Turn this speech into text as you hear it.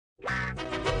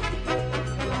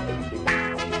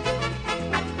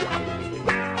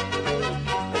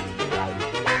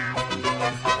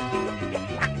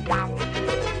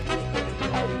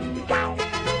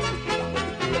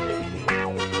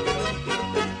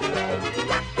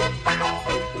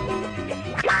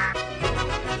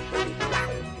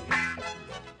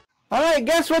All right,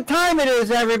 guess what time it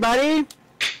is, everybody?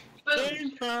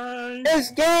 Game time!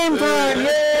 It's game time!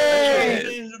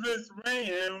 Yay!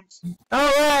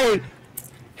 All right,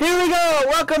 here we go.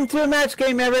 Welcome to Match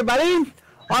Game, everybody.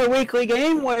 Our weekly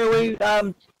game where we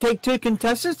take two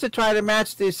contestants to try to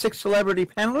match the 6 celebrity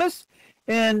panelists,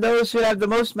 and those who have the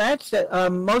most matches at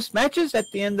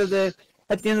the end of the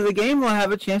game will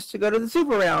have a chance to go to the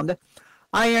super round.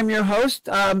 I am your host,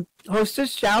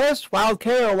 hostess Chalice, Wild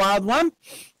K or Wild One,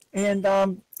 and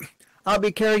I'll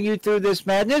be carrying you through this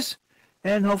madness,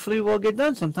 and hopefully we'll get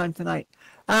done sometime tonight.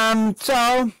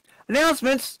 So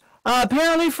announcements.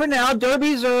 Apparently for now,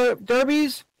 derbies, two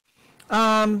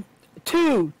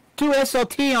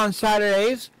SLT on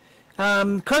Saturdays.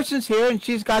 Kirsten's here, and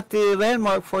she's got the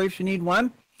landmark for you if you need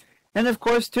one. And of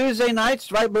course, Tuesday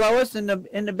nights, right below us in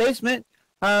the basement,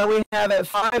 we have at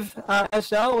 5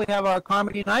 SL. We have our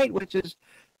comedy night, which is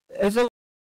a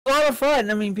lot of fun.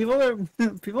 I mean,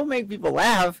 people make people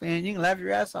laugh, and you can laugh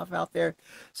your ass off out there.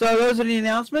 So those are the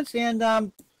announcements, and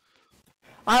I'll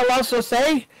also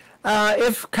say,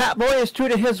 if Catboy is true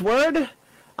to his word,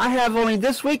 I have only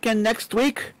this week and next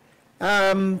week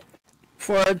to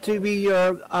be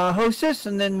your hostess,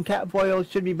 and then Catboy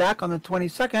should be back on the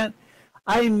 22nd.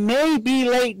 I may be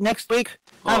late next week.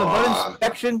 I have a boat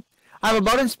inspection. I have a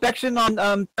boat inspection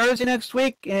on Thursday next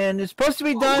week, and it's supposed to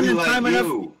be done in time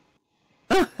enough.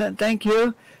 Thank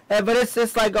you. But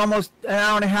it's like almost an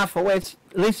hour and a half away. It's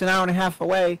at least an hour and a half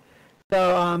away.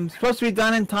 So it's supposed to be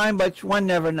done in time, but one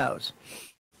never knows.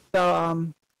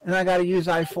 So and I got to use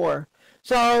I-4.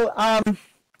 So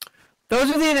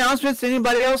those are the announcements.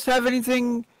 Anybody else have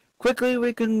anything quickly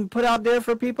we can put out there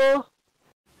for people?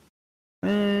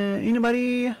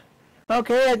 Anybody?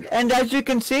 Okay, and as you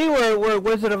can see, we're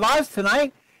Wizard of Oz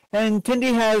tonight, and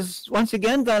Tindy has once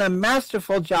again done a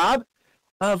masterful job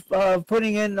of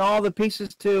putting in all the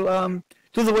pieces to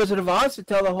the Wizard of Oz to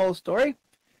tell the whole story.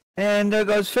 And there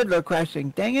goes Fiddler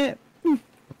crashing. Dang it!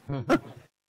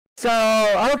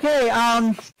 So okay,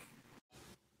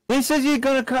 he says you're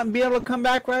gonna be able to come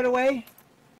back right away.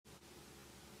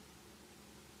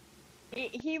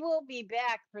 He will be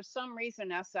back. For some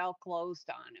reason, SL closed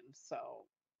on him, so.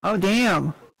 Oh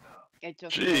damn! It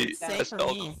just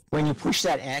when you push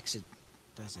that X, it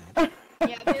does that.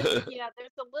 Yeah, there's a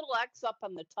little X up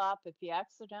on the top if you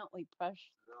accidentally push.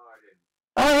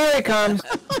 Oh, here it comes.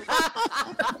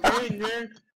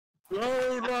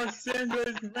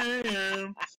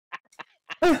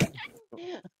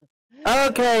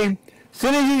 Okay, as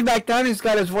soon as he's back down, he's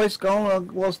got his voice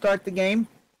going. We'll start the game.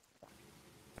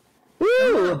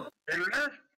 Woo!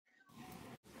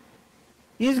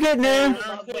 He's getting there. He's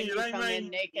got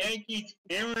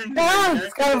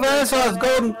a Renaissance his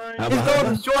golden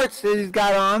shorts that he's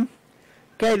got on.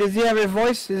 Okay, does he have his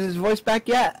voice? Is his voice back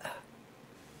yet?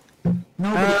 No,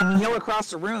 but he can yell across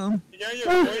the room.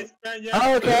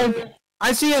 Oh, okay.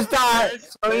 I see his dot,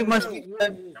 so he must be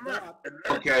good.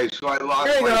 Okay, so I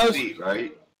lost my seat,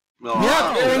 right? No,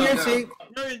 yep, you're in your seat.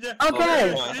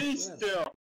 Okay.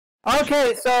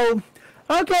 Okay, so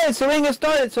we can get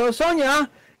started. So, Sonia,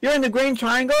 you're in the green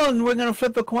triangle, and we're going to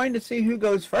flip a coin to see who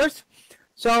goes first.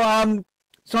 So,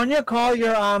 Sonia, call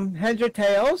your heads or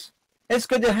tails. It's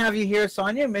good to have you here,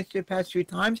 Sonia. Missed you the past few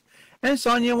times. And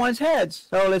Sonia wants heads.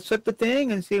 So let's flip the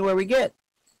thing and see where we get.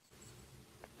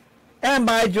 And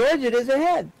by George, it is a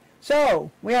head. So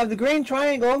we have the green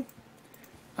triangle.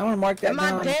 I want to mark that down.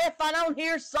 Am I deaf? I don't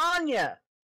hear Sonia.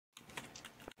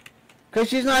 Because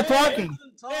she's not talking.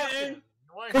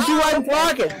 Because she wasn't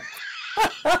talking.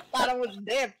 I thought I was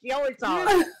deaf. She always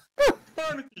talks.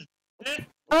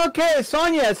 Okay,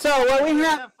 Sonia. So what we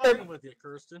have with you,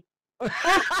 Kirsten.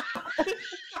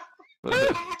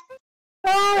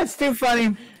 Oh, it's too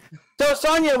funny. So,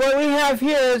 Sonia, what we have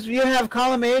here is you have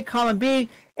column A, column B,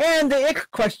 and the ick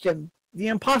question, the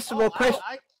impossible question.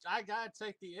 I gotta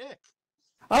take the ick.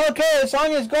 Okay,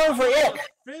 Sonia's going for ick.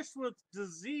 Fish with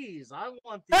disease. I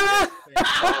want the ick thing.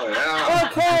 Oh, yeah.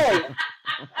 Okay.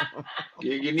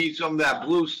 You need some of that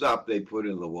blue stuff they put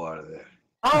in the water there.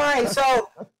 All right, so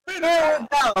here we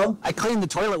go. I cleaned the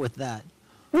toilet with that.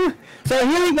 So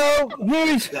here we go.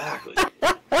 Exactly.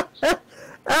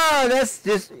 Oh, that's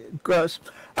just gross.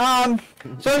 So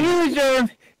here's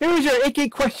your icky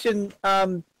question,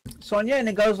 Sonia, and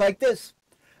it goes like this.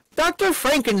 Dr.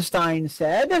 Frankenstein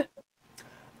said,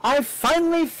 I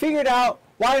finally figured out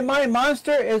why my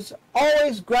monster is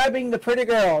always grabbing the pretty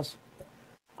girls.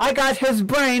 I got his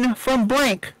brain from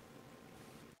blank.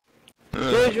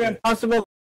 Here's your impossible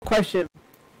question.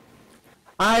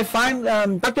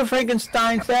 Dr.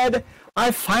 Frankenstein said, I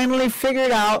finally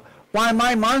figured out why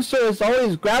my monster is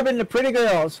always grabbing the pretty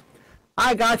girls.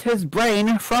 I got his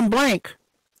brain from blank.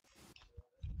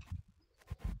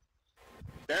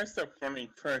 That's a funny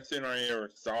person I ever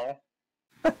saw.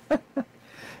 Yeah,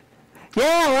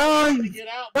 well, Get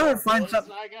out, gotta boys. find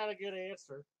something. I got a good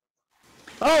answer.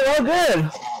 Oh, well, good.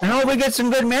 I hope we get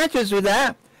some good matches with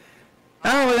that.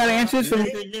 Oh, we got answers from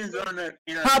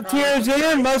top tiers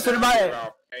in, most of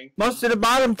the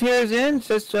bottom tiers in.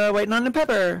 Just waiting on the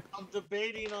pepper. I'm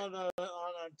debating on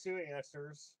two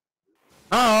answers.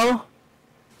 Oh,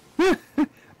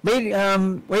 waiting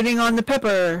on the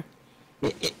pepper.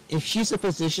 If she's a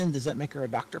physician, does that make her a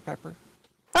Dr. Pepper?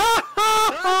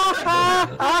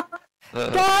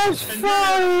 That's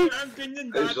funny. I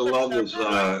used to love this.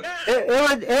 It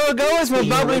would go with my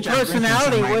bubbly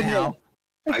personality, wouldn't it?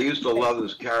 I used to love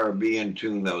this Caribbean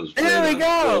tune that was played There we on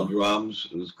go. steel drums.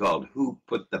 It was called "Who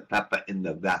Put the Pepper in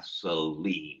the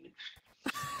Vaseline."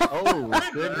 Oh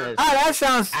goodness. Oh, that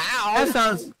sounds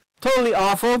totally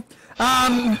awful.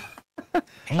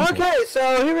 Okay,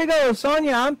 so here we go,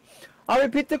 Sonia. I'll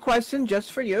repeat the question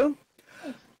just for you.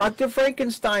 Dr.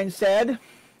 Frankenstein said,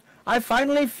 "I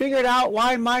finally figured out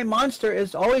why my monster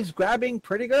is always grabbing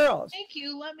pretty girls." Thank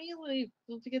you. Let me leave.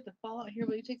 Don't forget the fallout here.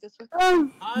 Will you take this with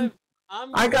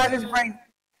I got his brain.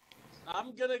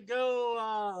 I'm gonna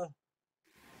go.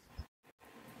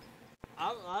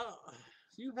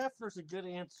 Hugh Hefner's a good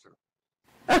answer.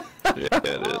 Yeah,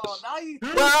 it is.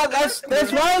 Well, that's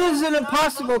why this is an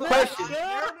impossible question.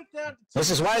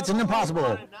 This is why it's an impossible.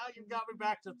 Now you've got me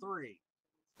back to 3.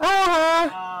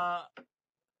 Uh-huh.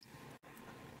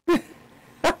 Yeah,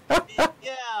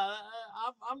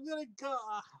 I'm gonna go.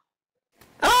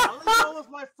 I'm gonna go with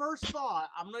my first thought.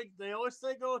 They always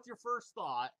say go with your first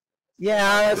thought.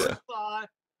 Yeah. My first thought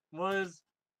was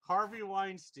Harvey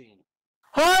Weinstein.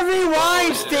 Harvey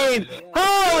Weinstein!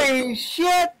 Holy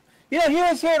shit! You know, he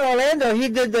was here in Orlando. He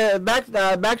did the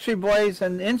Backstreet Boys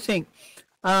and NSYNC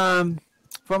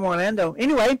from Orlando.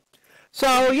 Anyway,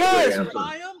 so yes.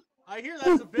 I hear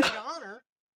that's a big honor.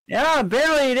 Yeah,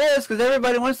 barely it is because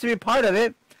everybody wants to be part of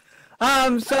it.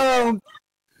 So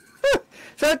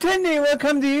Tindy, we'll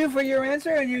come to you for your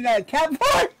answer, and you got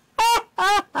Catboy.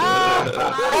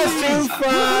 That's too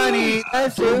funny.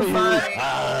 That's too funny.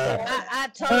 I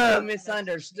totally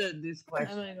misunderstood this I'm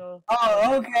question. gonna go.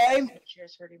 Oh, okay.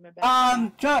 Chair's hurting my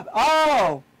back. Trump.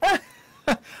 Oh.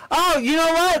 Oh, you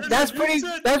know what? That's pretty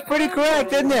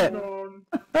correct, isn't it?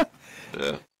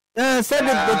 Yeah. Said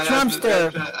the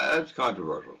Trumpster. That's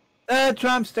controversial.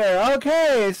 Trumpster.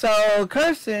 Okay, so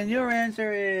Kirsten, your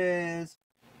answer is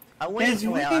A weenus.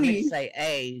 Well, I mean to say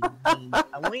a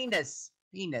weenus.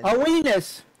 Penis. a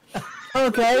weenus.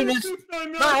 Okay,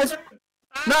 it's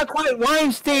not quite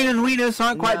Weinstein and weenus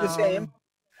aren't quite the same.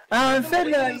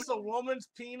 It's a woman's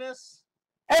penis.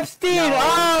 Epstein. No.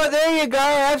 Oh, there you go,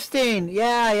 Epstein.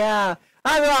 Yeah.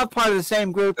 I'm all part of the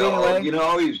same group anyway. You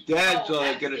know, he's dead, so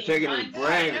they could have taken his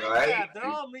brain, right? Yeah, they're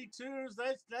all Me Too's.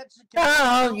 That should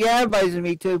Oh, yeah, everybody's a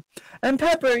Me Too. And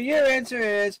Pepper, your answer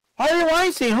is Harvey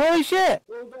Weinstein. Holy shit.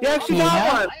 You actually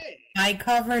got one. I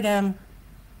covered him.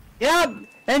 Yeah,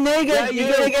 and then you're gonna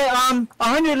get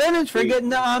 100 lemons for getting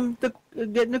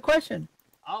the question.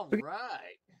 All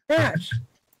right. Yes.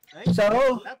 Thank So-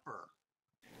 you, Pepper.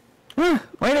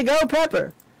 Way to go,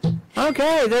 Pepper.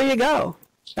 Okay, there you go.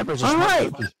 Pepper's All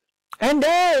right. And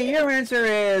Day, your answer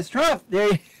is Trump.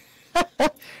 There you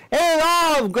and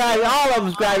all of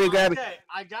them's grabby. Okay,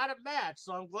 I got it matched,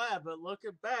 so I'm glad. But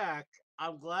looking back,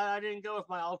 I'm glad I didn't go with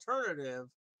my alternative.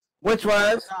 Which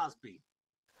was? Cosby.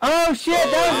 Oh shit,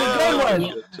 that was a good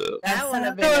one. That would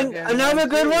have been Another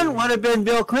good one would have been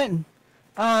Bill Clinton.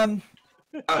 Oh,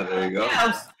 there you go.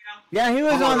 Yeah, he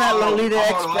was on that Lolita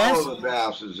Express. All of the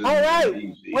bastards in All right,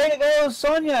 DC. way to go,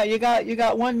 Sonia. You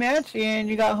got one match and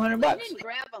you got $100. I didn't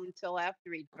grab him until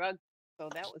after he drugged, so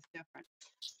that was different.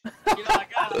 You know, I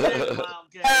got to live,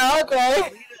 okay. Okay.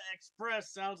 Lolita Express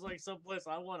sounds like someplace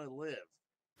I want to live.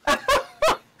 Well,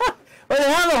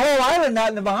 they have a whole island out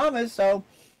in the Bahamas, so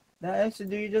that should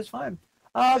do you just fine.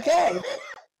 Okay.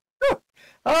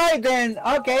 All right then.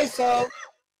 Okay, so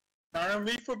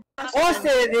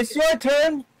Austin, it's your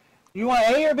turn. You want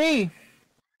A or B?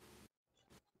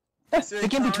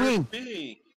 Pick in between.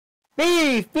 B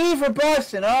for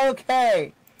Boston.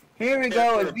 Okay. Here we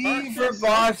go. It's B for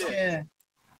Boston.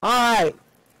 All right.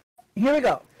 Here we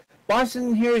go.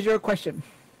 Boston, here's your question.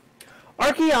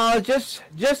 Archaeologists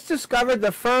just discovered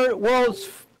the world's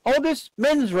oldest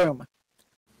men's room.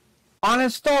 On a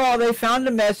stall, they found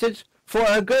a message for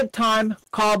a good time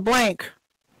called blank.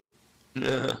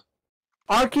 Yeah.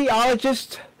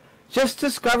 Archaeologists just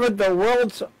discovered the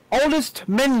world's oldest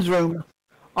men's room.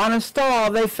 On a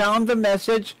stall, they found the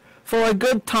message for a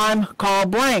good time called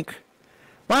blank.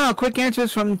 Wow, quick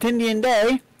answers from Tindy and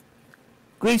Day.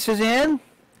 Grease is in.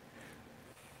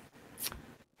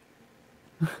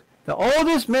 The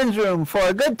oldest men's room for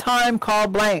a good time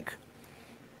called blank.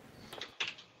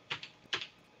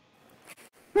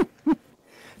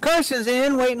 Carson's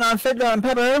in, waiting on Fiddler and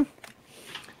Pepper.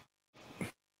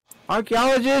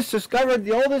 Archaeologists discovered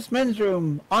the oldest men's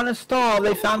room. On a stall,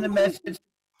 they found a message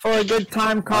for a good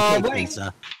time called blank.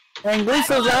 And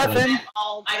Lisa's laughing.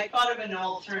 I thought of an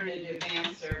alternative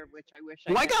answer, which I wish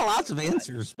I Well, I had. got lots of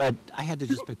answers, but I had to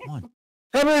just pick one.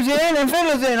 Pepper's in and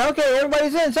Fiddler's in. Okay,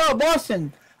 everybody's in. So,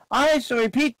 Boston, I shall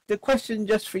repeat the question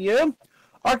just for you.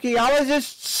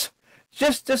 Archaeologists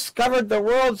just discovered the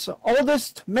world's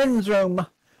oldest men's room.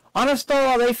 On a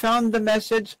stall, they found the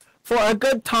message for a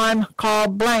good time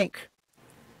called blank.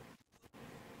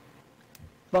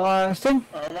 Boston?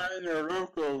 I like the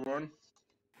local one.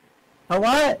 A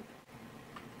what?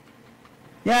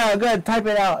 Yeah, good. Type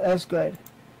it out. That's good.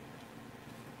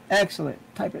 Excellent.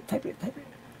 Type it.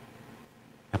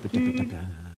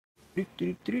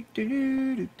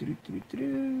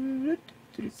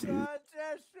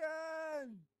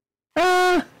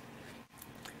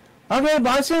 Okay,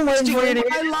 Boston, waiting for you to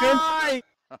hit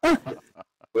it.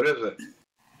 What is it?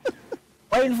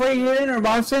 Waiting for you to hit it, or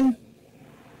Boston?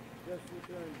 You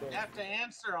have to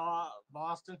answer,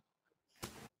 Boston.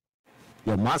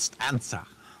 You must answer.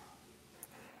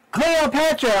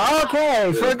 Cleopatra.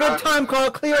 Okay, for a good time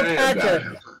called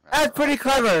Cleopatra. That's pretty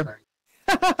clever.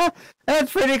 That's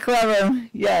pretty clever.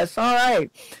 Yes, all right.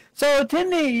 So,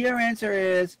 Tindy, your answer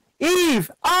is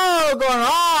Eve. Oh, going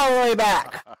all the way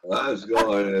back. That's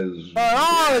going as...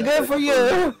 Oh, good for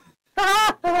you.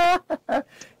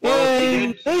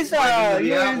 And Lisa,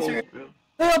 your answer is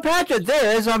Cleopatra.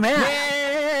 There is a man.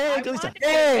 Yay, Lisa.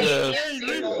 Yay.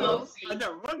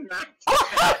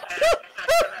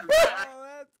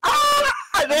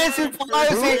 Nancy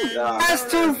Pelosi. That's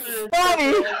too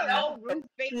funny.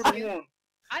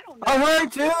 I don't know. I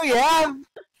heard too, yeah.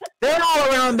 They're all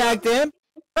around back then.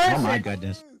 Oh my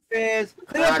goodness. Is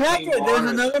Cleopatra.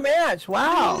 There's another match.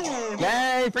 Wow.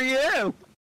 Yay for you.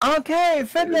 Okay,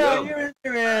 Fiddler, your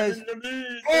answer is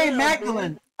Hey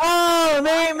Magdalene. Oh,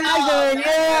 Mary Magdalene,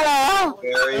 yeah.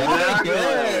 Very Very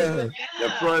good. The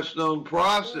first known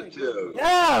prostitute.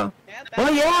 Yeah.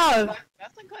 Well, yeah.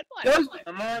 That's a good one.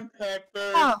 Come on, Pepper.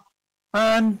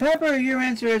 Oh. Pepper, your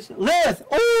answer is Lith.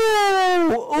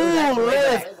 Ooh,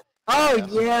 Lith. Oh,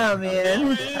 yeah,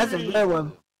 man. That's a good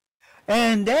one.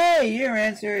 And Day, your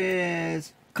answer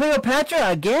is Cleopatra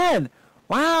again.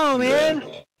 Wow, man.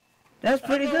 That's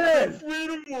pretty good. 3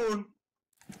 of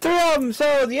them.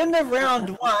 So, the end of round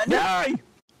 1. Yay.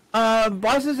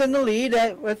 Boss is in the lead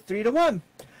with 3-1.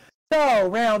 So,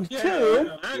 round 2.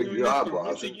 Good job,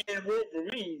 Boston.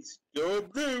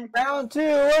 Round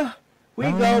 2.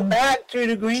 We go back to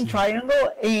the green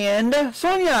triangle and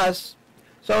Sonia's.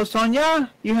 So,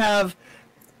 Sonia, you have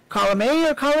column A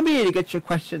or column B to get your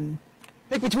question.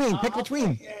 Pick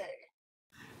between.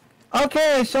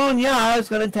 Okay, Sonia is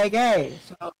going to take A.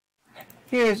 So,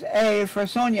 here's A for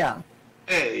Sonia.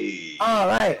 Hey. All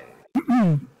right.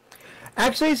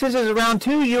 Actually, since it's round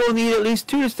 2, you will need at least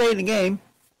 2 to stay in the game.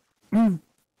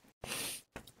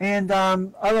 And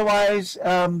otherwise,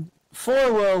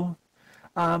 4 will...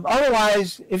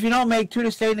 otherwise, if you don't make 2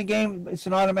 to stay in the game, it's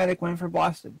an automatic win for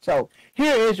Boston. So,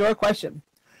 here is your question.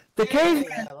 The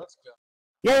caveman... Let's go.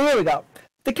 Yeah, here we go.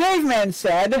 The caveman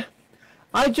said,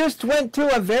 I just went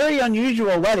to a very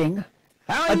unusual wedding.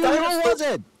 How unusual was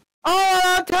it? Oh,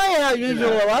 I'll tell you how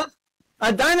unusual it was.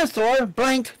 A dinosaur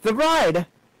blanked the bride.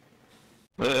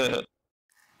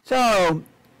 So,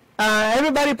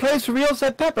 everybody plays for real,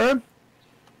 except Pepper.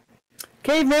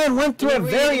 Caveman went to a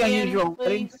very unusual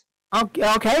wedding.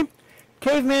 Okay.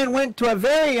 Caveman went to a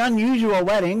very unusual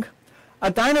wedding. A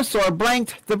dinosaur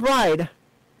blanked the bride.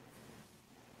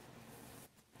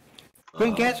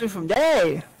 Quick answer from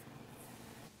Day.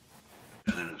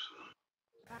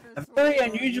 A very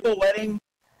unusual wedding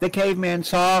the caveman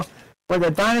saw where the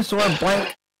dinosaur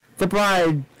blanked the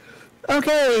bride.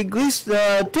 Okay,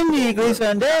 Tindy,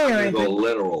 Glisa, and Day. Go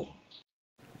literal.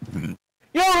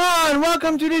 Johan,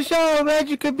 welcome to the show. Glad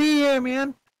you could be here,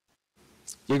 man.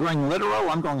 You're going literal,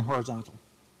 I'm going horizontal.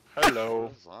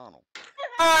 Hello.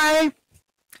 Hi.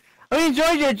 We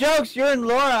enjoyed your jokes. You and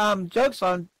Laura jokes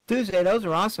on Tuesday. Those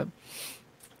are awesome.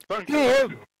 Hey,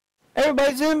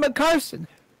 everybody's in but Carson.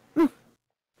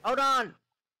 Hold on.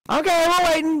 Okay, we're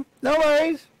waiting. No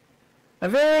worries. A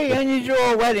very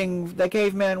unusual wedding the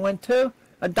caveman went to.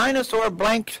 A dinosaur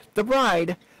blanked the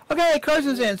bride. Okay,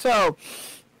 Carson's in. So,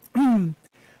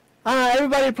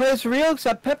 everybody plays for real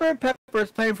except Pepper.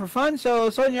 Pepper's playing for fun. So,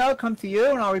 Sonia, I'll come to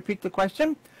you and I'll repeat the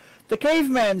question. The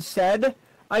caveman said,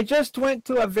 I just went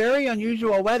to a very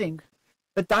unusual wedding.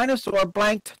 The dinosaur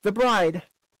blanked the bride.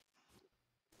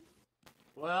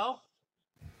 Well.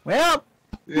 Well.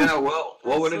 Yeah, well,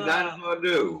 what would a dinosaur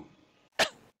do?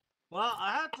 Well,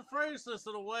 I have to phrase this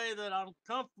in a way that I'm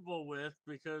comfortable with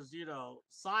because, you know,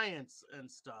 science and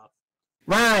stuff.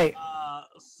 Right.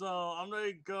 So I'm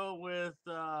going to go with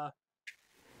the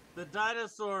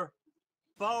dinosaur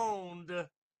boned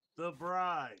the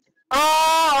bride.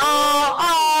 Oh,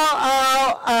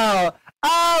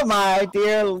 my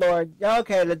dear Lord.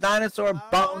 Okay, the dinosaur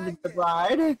boned the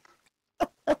bride.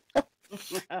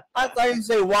 I thought you'd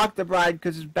say walk the bride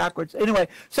because it's backwards. Anyway,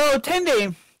 so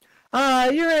Tindy,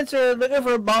 your answer, looking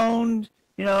for boned,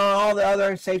 you know, all the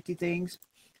other safety things.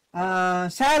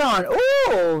 Sat on.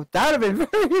 Ooh, that would have been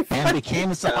very funny. And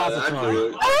became a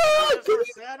suppository.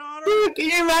 Can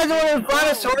you imagine what a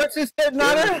brontosaurus is sitting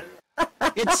on her?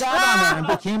 It sat on her and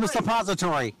became a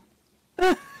suppository.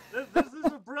 This is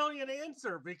a brilliant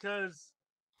answer because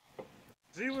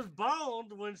she was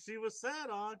boned when she was sat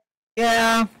on.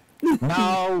 Yeah.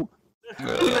 No.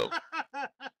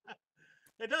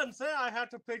 It doesn't say I have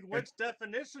to pick which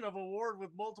definition of a word with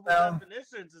multiple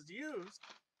definitions is used.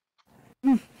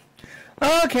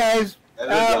 Okay. We're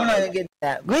not going to get to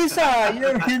that. Lisa,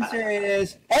 your answer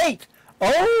is 8.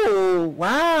 Oh,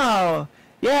 wow.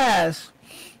 Yes.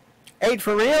 8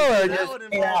 for real or that just would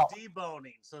 8 involve out?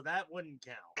 deboning, so that wouldn't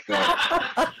count.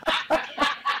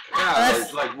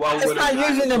 It's like, what It's would not a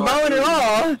using the dinosaur bone do? at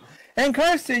all. And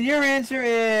Kirsten, your answer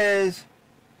is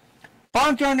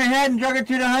bonked her on her head and drug her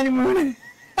to the honeymoon.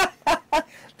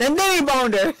 Then he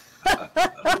boned her.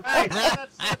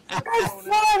 That's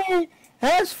funny.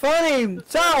 That's funny.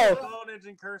 So, bonage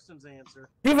and Kirsten's answer.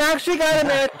 you've actually got a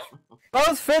match.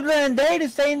 Both Fiddler and Day to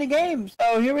stay in the game.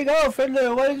 So here we go.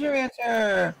 Fiddler, what is your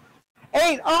answer?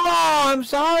 8. Oh, I'm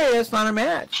sorry. It's not a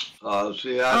match. Oh,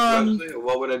 see, that's what I'm saying.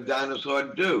 What would a dinosaur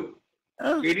do?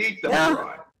 He'd eat the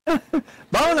bride.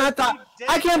 Bone, I thought.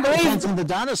 I can't Depends believe. on the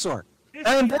dinosaur.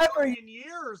 And Pepper, In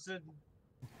years in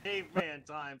caveman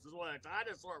times is what a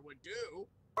dinosaur would do.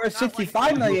 or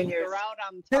 65 million years. You're out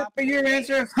on top Pepper, of your the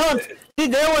answer is Humph. See,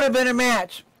 there would have been a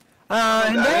match.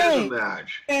 And That is Day, a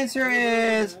match. answer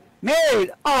is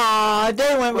married. Aw,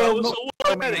 Day went Well, with. so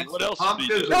wedding. What else Hump did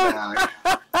he is a do? match.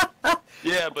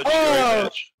 Yeah, but Oh. she already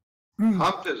matched.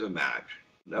 Hump is a match.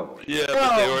 No. Yeah,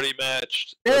 but they already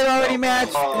matched. They already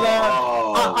matched.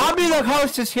 I'll be the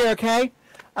hostess here, okay?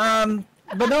 But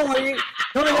don't worry. You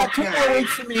only got 2 more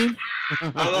weeks for me.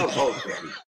 I love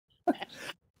hostesses.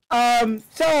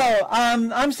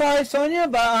 I'm sorry, Sonia,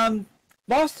 but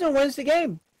Boston wins the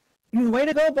game. Way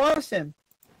to go, Boston.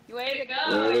 Way to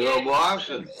go. There you go,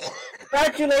 Boston.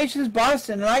 Congratulations,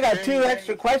 Boston. And I got 2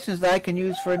 extra questions that I can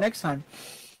use for next time.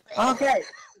 Okay.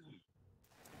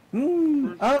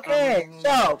 Okay,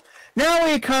 so now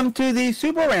we come to the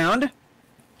super round.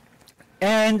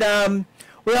 And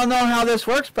we all know how this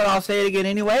works, but I'll say it again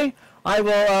anyway. I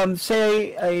will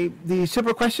say the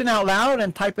super question out loud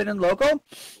and type it in local.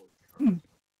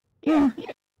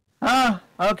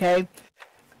 Okay.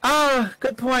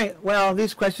 Good point. Well,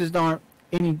 these questions aren't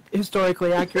any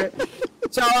historically accurate.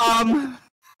 So,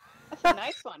 That's a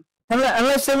nice one.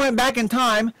 unless they went back in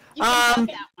time. You can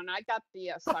get that one. I got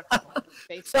the sucker one.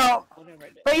 So, Whatever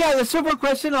it is. but yeah, the super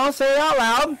question, I'll say it out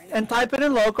loud and type it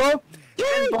in local.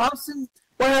 And Boston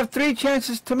will have 3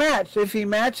 chances to match. If he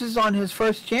matches on his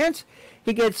first chance,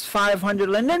 he gets 500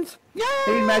 lindens. If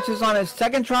he matches on his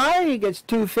second try, he gets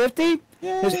 250.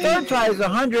 His third try is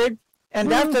 100.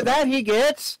 And after that, he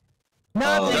gets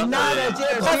Nothing. nothing.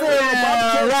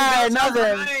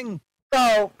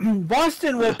 So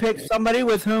Boston will pick somebody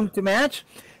with whom to match,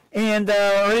 and or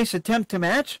at least attempt to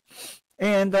match.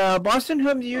 And Boston,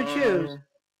 whom do you choose?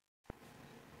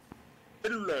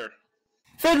 Fiddler.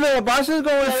 Fiddler. Boston's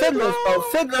going with Fiddler. So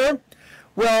Fiddler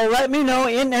will let me know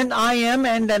in an IM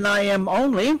and an IM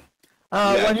only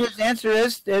what his answer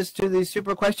is to the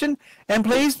super question. And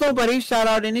please, nobody shout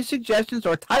out any suggestions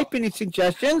or type any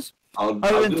suggestions. I'll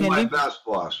do my best,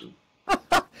 Boston.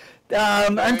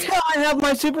 Until I have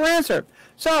my super answer.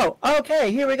 So,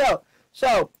 okay, here we go.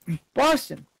 So,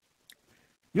 Boston,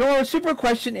 your super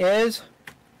question is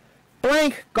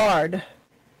blank guard.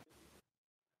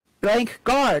 Blank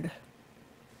guard.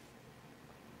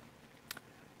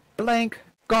 Blank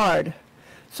guard.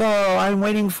 So, I'm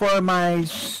waiting for my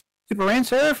super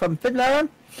answer from Fiddler.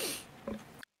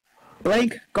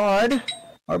 Blank guard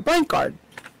or blank guard.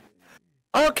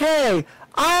 Okay,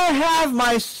 I have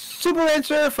my super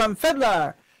answer from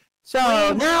Fiddler. So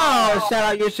now shout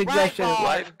out your suggestions.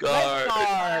 Lifeguard,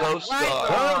 Coast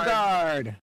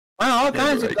Guard. Wow, all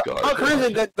kinds of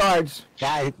good guards.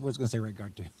 Yeah, I was going to say right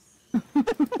guard too.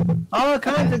 All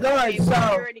kinds of guards. So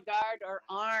Security guard or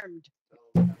armed.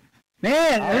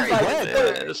 man,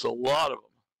 There's a lot of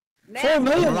them. 4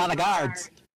 million. A lot of guards.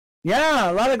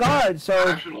 Yeah, a lot of guards. So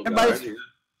National Guard, yeah.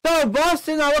 So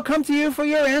Boston, I will come to you for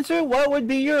your answer. What would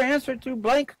be your answer to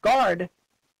blank guard?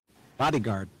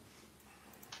 Bodyguard.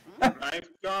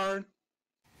 Lifeguard.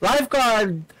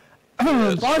 Lifeguard.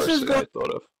 Yeah, Boss is I thought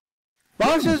of.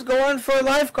 Boss is going for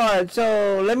lifeguard.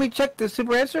 So let me check the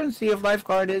super answer and see if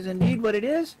lifeguard is indeed what it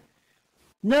is.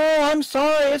 No, I'm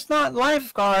sorry, it's not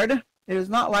lifeguard. It is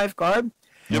not lifeguard.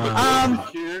 Yeah,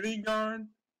 Security guard.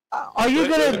 Are you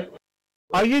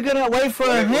gonna wait for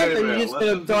a hint, or are you just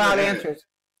gonna throw out answers?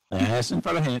 Asking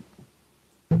for a hint.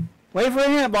 Wait for a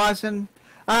hint, Boston.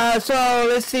 So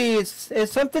let's see.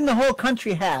 It's something the whole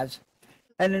country has,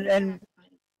 and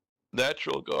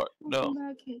Natural Guard. No.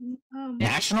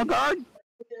 National Guard?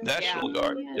 National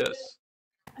Guard. Yes.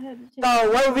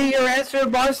 so what would be your answer,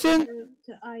 Boston?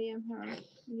 To I am her.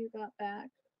 You got back.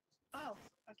 Oh,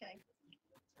 okay.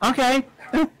 Okay.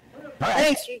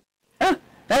 Thanks.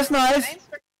 That's nice.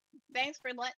 Thanks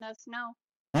for letting us know.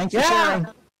 Thanks for Yeah. sharing.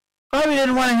 Probably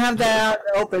didn't want to have that out in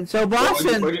the open. So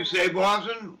Boston. What do you say,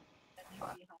 Boston?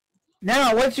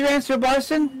 Now, what's your answer,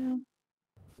 Boston?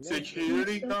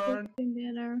 Security guard.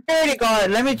 Security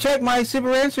guard. Let me check my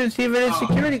super answer and see if it is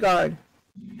security guard.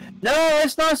 No,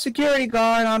 it's not security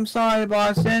guard. I'm sorry,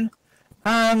 Boston.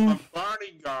 A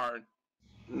bodyguard.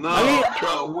 No.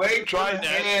 Try that.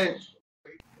 that.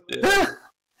 Yeah.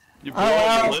 You blew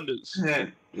all the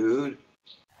Lindas. Dude.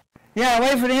 Yeah,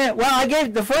 wait for the hint. Well, I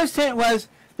gave the first hint was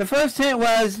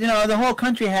the whole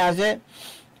country has it.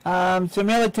 So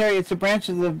military, it's a branch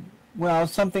of the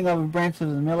something of a branch of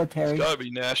the military. It's gotta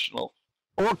be national.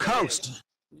 Or coast.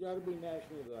 You gotta be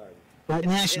National Guard. But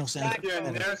national center.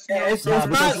 It's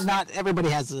because not everybody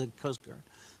has a Coast Guard.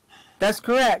 That's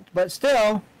correct, but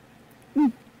still.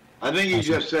 I think you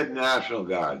just said National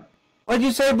Guard. What'd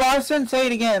you say, Boston? Say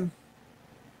it again.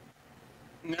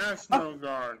 National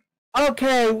Guard.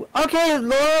 Okay,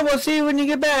 Laura, we'll see you when you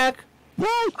get back.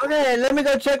 Okay, let me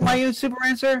go check my super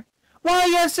answer. Why,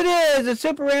 yes, it is. The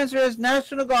super answer is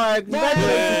National Guard.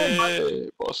 Congratulations. Hey,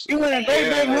 Boston. You win a great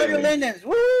big 100 Lindens.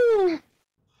 Woo!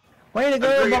 Way to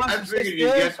go, Boston. I figured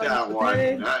you'd get that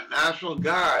one. National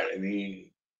Guard. I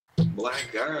mean, Black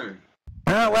Guard.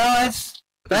 Well, that's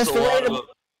the way to...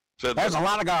 There's a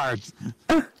lot of guards.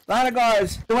 A lot of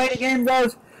guards. The way the game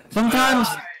goes. Sometimes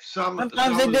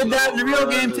they did that in the real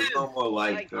game, too. No more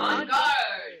like that.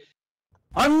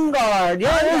 On guard.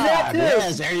 Yeah, there's that, too.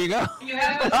 Yes, there you go.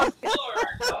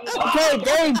 Okay,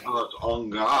 game. Oh, it's on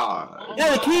guard.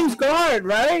 Yeah, the King's Guard,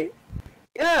 right?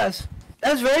 Yes.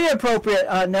 That's very appropriate,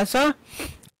 Nessa.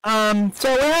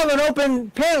 So we have an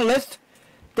open panelist.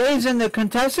 Dave's in the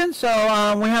contestant, so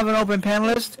we have an open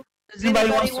panelist. Does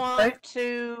anybody want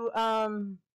to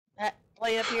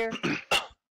play up here?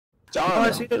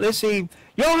 Let's see.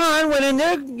 Johan went in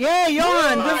there. Yeah,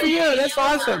 Johan, good for you. That's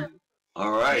awesome.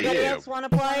 All right. Anybody else want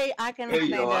to play? I can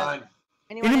stand up.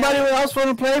 Anybody else want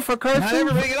to play for Kirsten? Not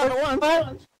everybody get on the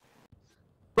one.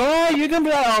 Laura, you can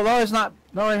play. Oh,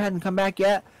 Laura hadn't come back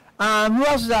yet. Who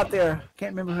else is out there?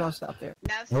 Can't remember who else is out there.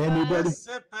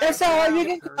 That's all. You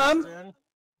can come.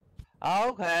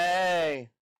 Okay.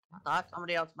 I thought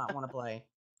somebody else might want to play.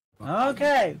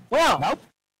 Okay. Well.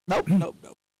 Nope.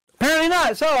 Apparently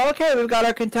not. So, okay, we've got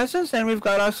our contestants and we've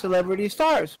got our celebrity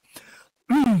stars.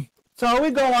 So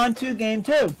we go on to game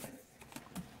 2.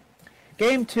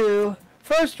 Game 2,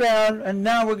 first round, and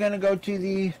now we're going to go to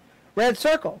the red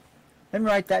circle. Let me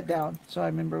write that down so I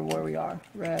remember where we are.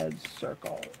 Red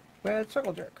circle. Red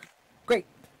circle jerk. Great.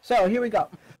 So here we go.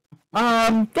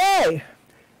 Dave,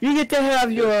 you get to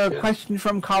have your question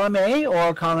from column A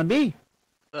or column B.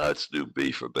 Let's do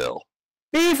B for Bill.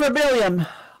 B for Billiam.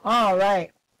 All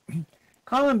right.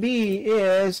 Column B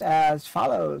is as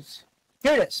follows.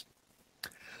 Here it is.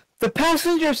 The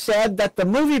passenger said that the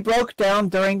movie broke down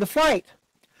during the flight.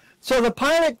 So the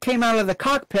pilot came out of the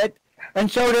cockpit and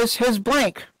showed us his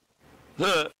blank.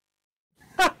 The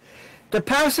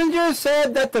passenger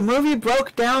said that the movie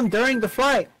broke down during the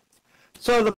flight.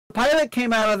 So the pilot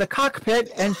came out of the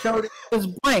cockpit and showed his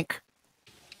blank.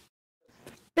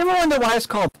 You ever wonder why it's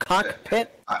called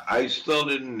cockpit? I still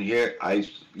didn't hear.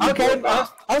 Okay,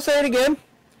 I'll say it again.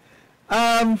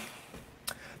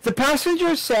 The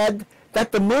passenger said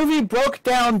that the movie broke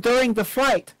down during the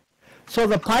flight. So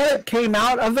the pilot came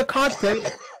out of the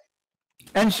cockpit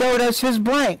and showed us his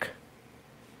blank.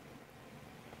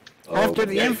 After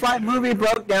the in-flight movie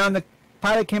broke down, the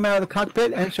pilot came out of the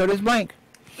cockpit and showed his blank.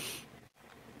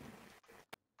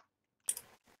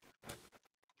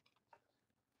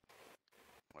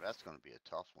 Well, that's going to be a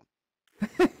tough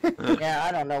one. Yeah,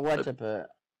 I don't know what to put.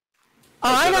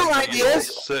 I got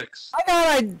ideas. 6.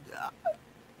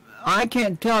 I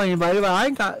can't tell anybody, but I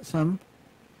got some.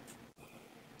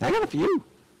 I got a few.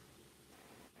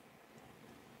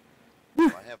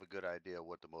 Well, I have a good idea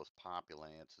what the most popular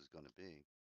answer is going to be.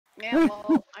 Yeah,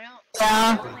 well, I don't.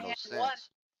 Yeah. I only No had sense. one.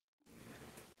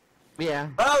 Yeah.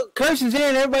 Well, Carson's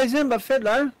in, everybody's in but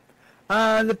Fiddler.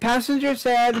 The passenger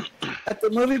said that the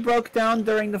movie broke down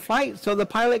during the flight, so the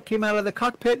pilot came out of the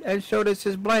cockpit and showed us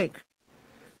his blank.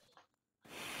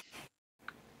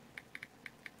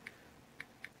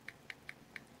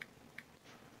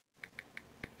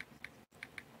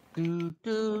 Do,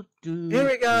 do, do, Here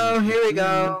we go, here we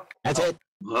go. That's it.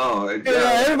 Oh, Here we go,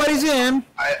 everybody's in.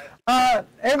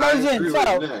 Everybody's I in, agree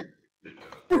so. with Nick.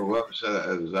 Or whoever said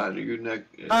that. Is that you, Nick?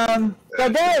 So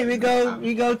Dave,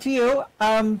 we go to you.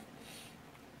 And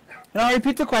I'll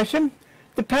repeat the question.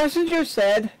 The passenger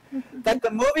said that the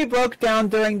movie broke down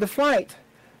during the flight.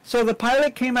 So the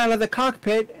pilot came out of the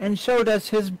cockpit and showed us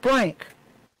his blank.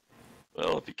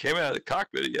 Well, if he came out of the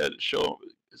cockpit, he had to show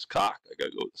him his cock. I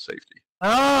gotta go with the safety. Oh,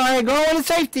 all right, go with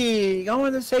the safety. Go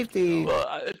with the safety.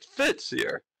 Well, it fits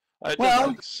here. It Well-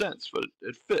 doesn't make sense, but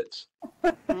it fits.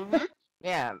 Mm-hmm.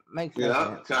 Yeah, makes no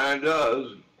Yeah, sense. kind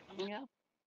of does. Yeah.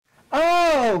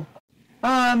 Oh,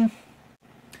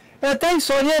 yeah, thanks,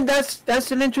 Sonia.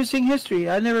 That's an interesting history.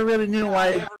 I never really knew I why.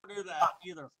 never knew that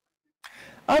either.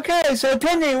 Okay, so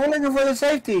Tindy, we're looking for the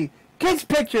safety. Kids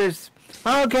pictures.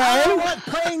 Okay. I don't know what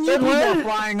plane you Good people are one.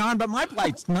 flying on, but my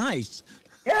flight's nice.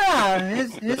 Yeah,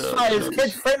 his flight is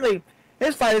kid friendly.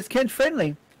 His flight is kid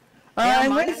friendly. Yeah,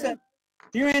 And mine Lisa,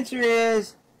 your answer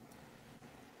is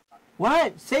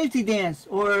what? Safety dance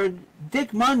or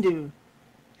Dick Mundu?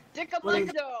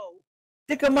 Dickamundo.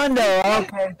 Dickamundo.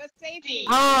 Okay. The safety.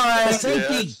 All The right.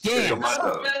 safety Yes.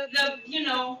 dance. You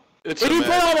know. It's If you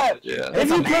put all that, yeah. if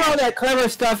you put all that clever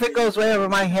stuff, it goes way over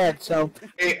my head. So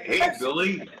Hey,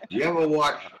 Billy, do you ever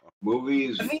watch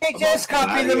movies? VHS about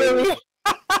copy of the movie.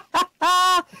 gladiators?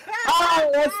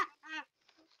 Oh,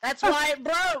 That's why it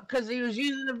broke, because he was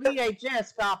using the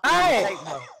VHS copy. Hey. of the tape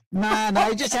mode. No,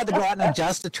 you just had to go out and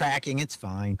adjust the tracking. It's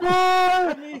fine.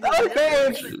 okay.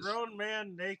 A grown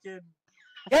man naked.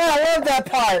 Yeah, I love that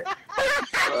part.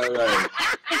 All right.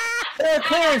 They're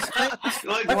clear. You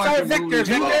like Let's watching Victor, movies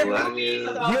about Victor. gladiators?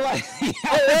 You like, yeah,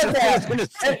 I love that's what I was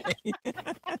that. gonna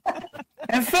say.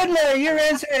 And Fiddler, your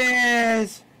answer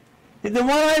is the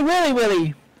one-eyed Willy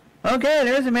Willy. Okay,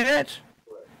 there's a match.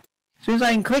 As soon as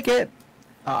I can click it.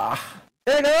 There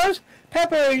it goes.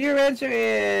 Pepper, your answer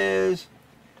is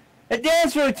a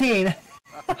dance routine.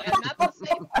 Yeah, not the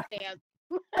safety dance.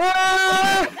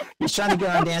 He's trying to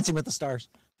get on Dancing with the Stars.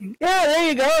 Yeah, there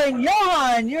you go. And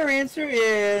Johan, your answer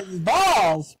is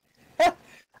balls.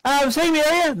 Same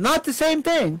area, not the same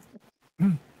thing.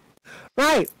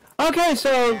 Right. Okay,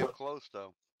 so Damn close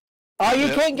though.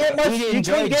 you can't get much. We You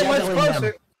enjoy can't get much juggling them.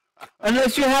 closer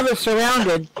unless you have it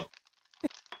surrounded.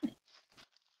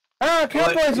 Oh,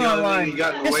 Cowboys the other online. thing you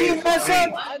got in the You way see is what's the up?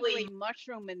 paint. Ugly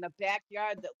mushroom in the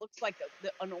backyard that looks like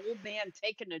an old man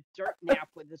taking a dirt nap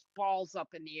with his balls up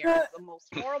in the air. It's the most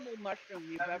horrible mushroom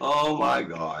you've ever Oh seen. my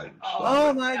God.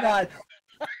 Oh my God.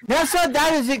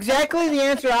 That is exactly the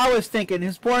answer I was thinking.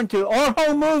 It's born to or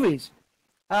home movies.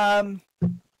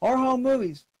 Or home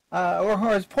movies. Or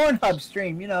his Pornhub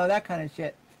stream, that kind of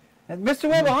shit. And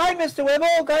Mr. Wibble, hi Mr.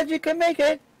 Wibble, glad you could make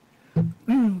it.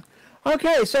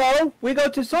 Okay, so we go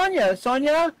to Sonia.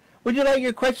 Sonia, would you like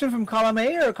your question from column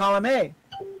A or column A?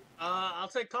 I'll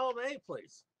take column A,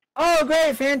 please. Oh,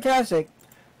 great, fantastic.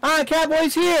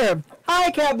 Catboy's here. Hi,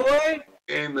 Catboy.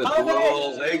 Hey, Mr.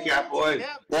 Wills. Hey, Catboy.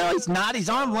 No, he's not. He's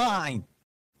online.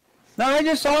 No, I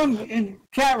just saw him in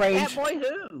chat range. Catboy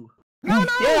who? No,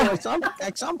 Yeah. it's some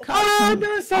Oh, custom.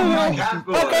 no, Sonia.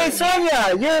 Catboy. Okay,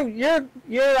 Sonia,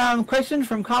 your question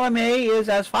from column A is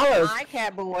as follows. Hi,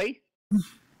 Catboy.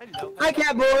 Hi,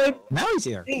 Catboy. Now he's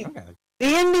here. Hey. Okay. The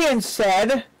Indians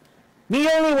said, "Me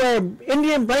only wear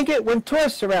Indian blanket when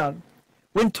tourists around.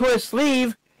 When tourists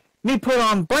leave, me put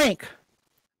on blank."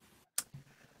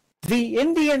 The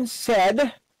Indians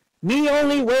said, "Me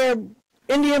only wear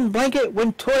Indian blanket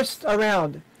when tourists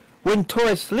around. When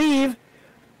tourists leave,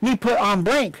 me put on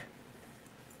blank."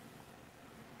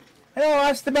 Hello,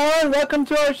 Austin Ballon. Welcome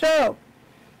to our show.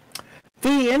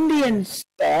 The Indians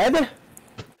said,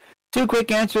 two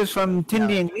quick answers from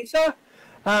Tindy and Lisa.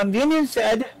 The Indian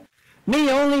said, "Me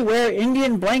only wear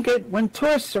Indian blanket when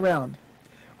tourists around.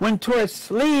 When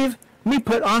tourists leave, me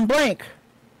put on blank."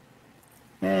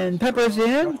 And Pepper's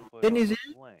in. Tindy's in.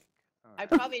 I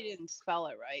probably didn't spell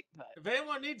it right, but If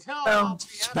anyone needs help, Well, I'll be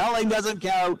happy. Spelling doesn't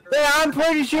count. Yeah, I'm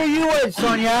pretty sure you would,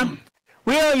 Sonia.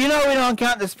 We don't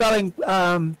count the spelling.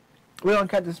 We don't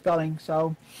count the spelling.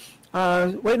 So,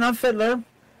 waiting on Fiddler.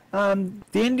 The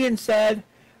Indian said,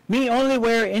 Me only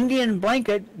wear Indian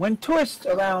blanket when tourists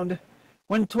around.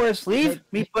 When tourists leave,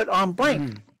 me put on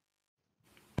blank.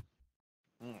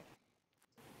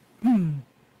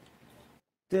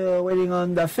 Still waiting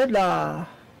on the fiddler.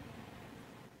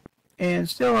 And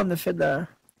still on the fiddler.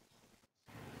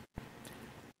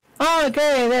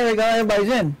 Okay, there we go. Everybody's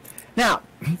in. Now,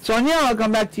 Sonia, I'll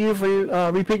come back to you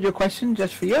for repeat your question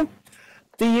just for you.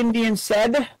 The Indian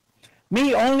said,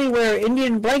 me only wear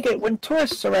Indian blanket when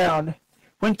tourists around.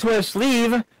 When tourists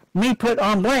leave, me put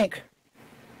on blank.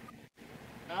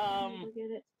 Get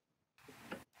it.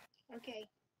 Okay.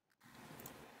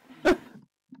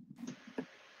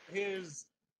 His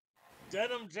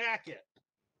denim jacket.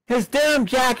 His denim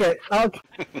jacket. Okay.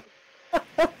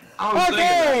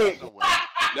 Okay.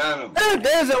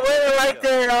 There's a winner right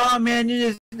there. Oh man,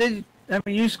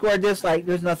 you scored this like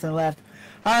there's nothing left.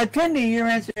 Tindy, your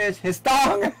answer is his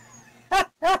thong.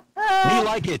 Me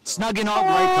like it. Snug in all the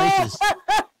right places.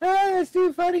 That's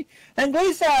too funny. And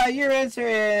Lisa, your answer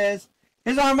is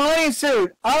his Armani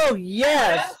suit. Oh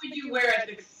yes. What would you wear at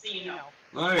the casino?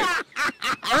 Right.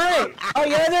 Right. Oh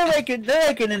yeah, they're making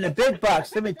in the big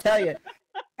bucks. Let me tell you.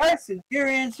 Carson, your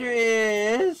answer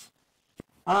is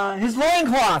his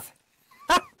loincloth.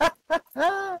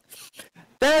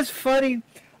 That's funny.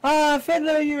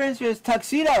 Fiddler, your answer is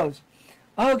tuxedos.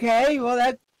 Okay, well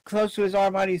that's close to his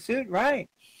Armani suit, right?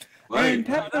 Right. And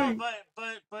Pepper,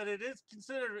 But it is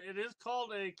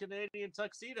called a Canadian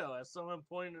tuxedo, as someone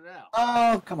pointed out.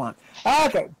 oh come on.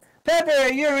 Okay, Pepper,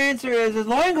 your answer is his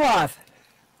loincloth.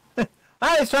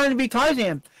 I was trying to be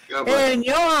Tarzan. Yeah, And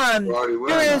Johan,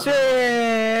 your answer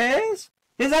is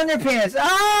his underpants.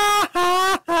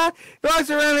 He walks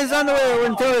around in his underwear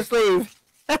when tourists leave.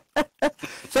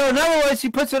 So in other words, he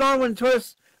puts it on when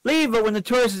tourists leave, but when the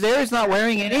tourist is there, he's not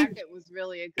wearing any. Was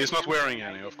really a good He's not answer. wearing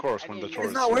any, of course, when the He's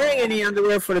tourists. not wearing any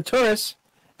underwear for the tourists.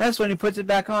 That's when he puts it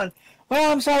back on.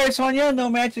 Well, I'm sorry, Sonia, no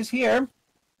matches here.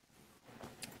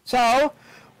 So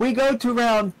we go to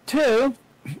round 2,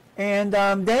 and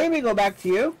Dave, we go back to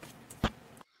you.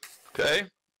 Okay,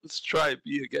 let's try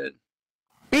B again.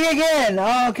 B again.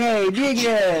 Okay, B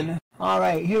again. All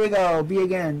right, here we go. B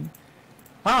again.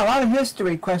 Wow, a lot of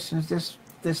history questions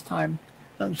this time.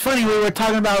 It's funny, we were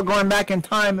talking about going back in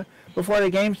time before the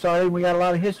game started. We got a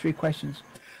lot of history questions.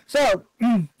 So,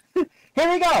 here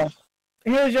we go.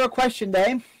 Here's your question,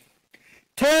 Dave.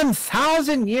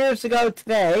 10,000 years ago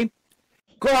today,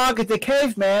 Grog the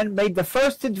caveman made the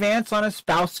first advance on a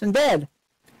spouse in bed.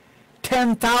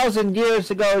 10,000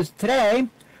 years ago today,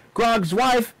 Grog's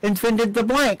wife invented the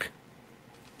blank.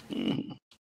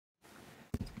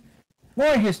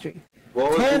 More history.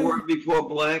 What was the word before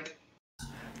blank?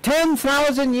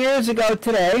 10,000 years ago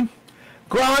today,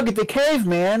 Grog the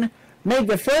caveman made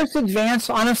the first advance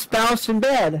on a spouse in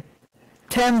bed.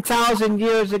 10,000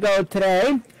 years ago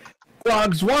today,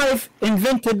 Grog's wife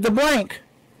invented the blank.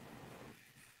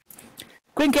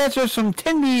 Quick answers from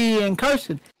Tindy and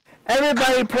Carson.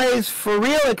 Everybody plays for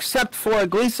real except for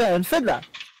Glisa and Fiddler.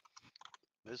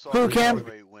 Who can?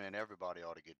 Great win. Everybody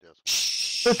ought to get this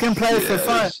Who can play for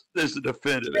fun? There's a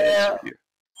definitive answer here.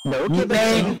 No,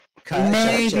 Maybe.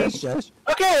 yes.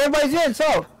 Okay, everybody's in.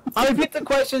 So I'll repeat the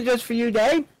question just for you,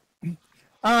 Dave.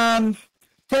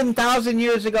 10,000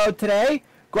 years ago today,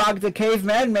 Grog the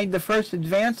caveman made the first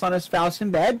advance on a spouse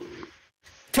in bed.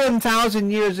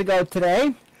 10,000 years ago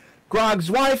today,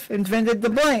 Grog's wife invented the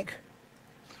blank.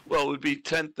 Well, it would be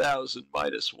 10,000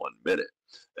 minus 1 minute.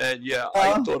 And yeah,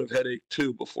 I thought of headache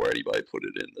too before anybody put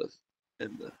it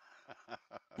in the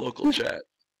local chat.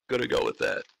 Gonna go with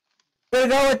that. Gonna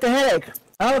go with the headache.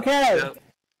 Okay. Yeah.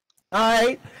 All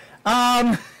right.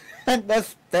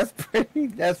 That's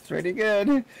pretty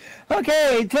good.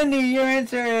 Okay, Tindy, your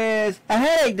answer is a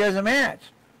headache doesn't match.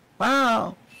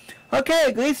 Wow.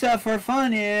 Okay, Glisa for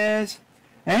fun is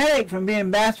a headache from being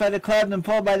bashed by the club and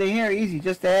pulled by the hair. Easy,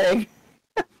 just a headache.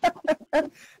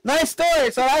 Nice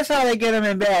story. So that's how they get them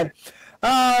in bed.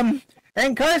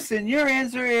 And Carson, your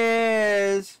answer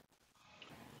is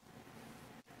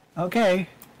okay.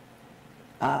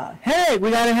 Headache.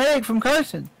 We got a headache from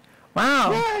Carson.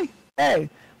 Wow. Yay. Hey,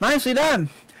 nicely done.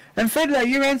 And Fiddler,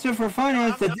 your answer for fun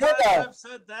is the dildo. I've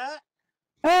said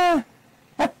that.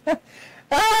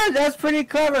 That's pretty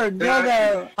clever.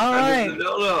 Dildo. All right.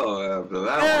 Dildo after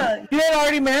that one. You had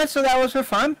already matched, so that was for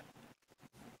fun.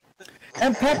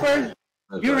 And Pepper,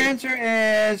 your answer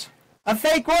is a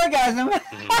fake orgasm.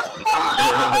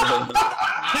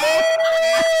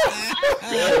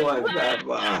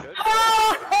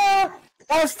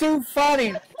 That's too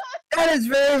funny. That is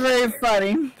very, very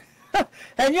funny.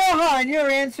 And Johan, your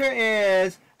answer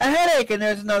is a headache, and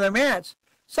there's another match.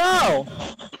 So,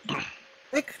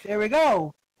 there we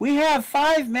go. we have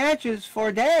 5 matches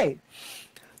for Day.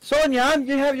 Sonia,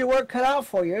 you have your work cut out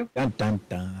for you. Dun dun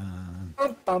dun.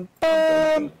 Bum, bum,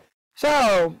 bum.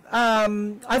 So,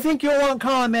 I think you'll want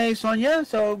column A, Sonia.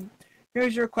 So,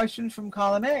 here's your questions from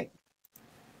column A.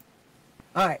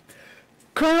 All right.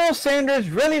 Colonel Sanders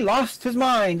really lost his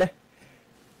mind.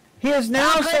 He is now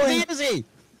How crazy is he?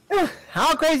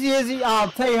 How crazy is he? I'll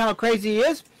tell you how crazy he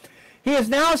is. He is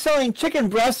now selling chicken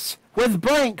breasts with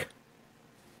blank.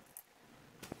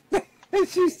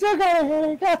 She's still got a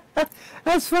headache.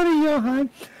 That's funny, Johan.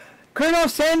 Colonel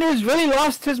Sanders really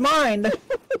lost his mind.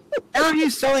 Now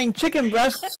he's selling chicken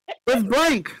breasts with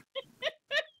blank.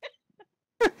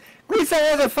 Lisa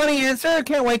has a funny answer.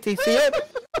 Can't wait to see it.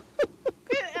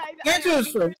 I think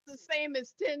it's the same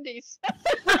as Tindy's.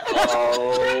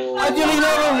 Did you lean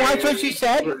over and watch what she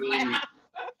said?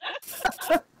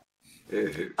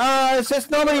 Since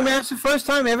nobody matched the first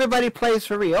time, everybody plays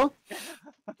for real.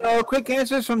 So, quick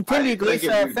answers from Tindy,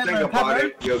 Lisa, Fenner, and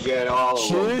Pepper. You'll get all of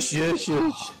them. Shush.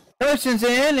 Person's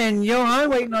in, and Johan,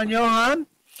 waiting on Johan.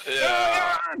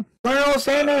 Yeah. Colonel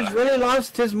Sanders really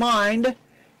lost his mind.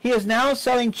 He is now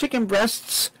selling chicken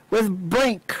breasts with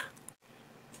blank.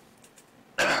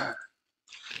 I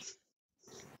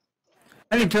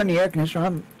need to turn the air conditioner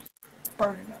on.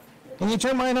 Can you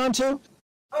turn mine on too?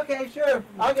 Okay, sure.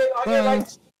 I'll get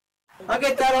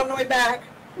that on the way back.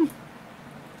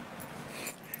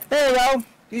 There you go.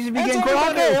 These are beginning cool.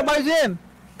 Okay, everybody's in.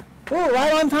 Ooh,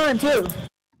 right on time too.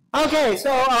 Okay, so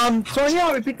Sonia,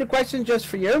 I'll repeat the question just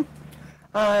for you.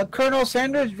 Colonel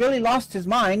Sanders really lost his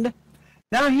mind.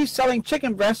 Now he's selling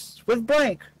chicken breasts with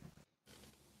blank.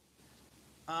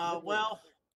 Well,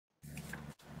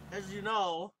 as you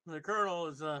know, the Colonel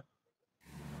is a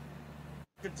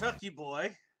Kentucky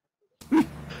boy,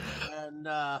 and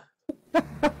so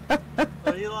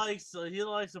he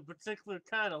likes a particular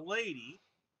kind of lady.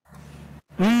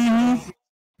 Mm-hmm.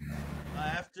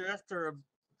 After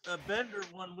a bender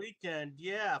one weekend,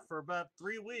 yeah, for about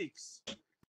 3 weeks,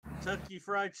 Kentucky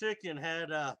Fried Chicken had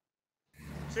a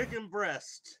chicken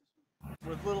breast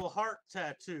with little heart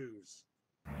tattoos.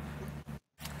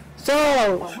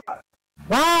 So,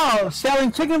 wow,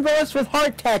 selling chicken breasts with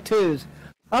heart tattoos.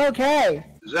 Okay.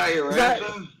 Is that your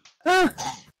answer?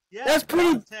 Yeah, that's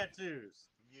pretty. Tattoos.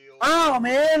 Wow,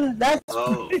 man, that's.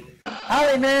 How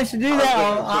they managed to do that?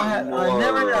 I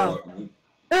never know.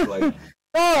 Like,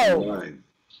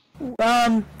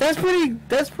 that's pretty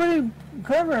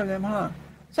clever of them, huh?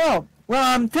 So,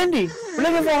 Tindy, we're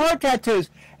looking for heart tattoos,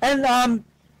 and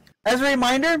as a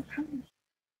reminder,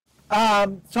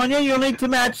 Sonia, you'll need to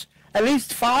match at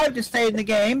least 5 to stay in the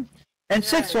game, and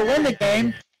 6 will win the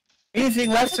game. Anything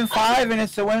less than 5, and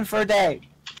it's a win for a day.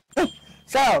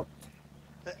 So,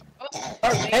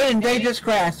 hey, and Day just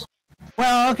crashed.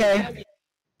 Well, okay.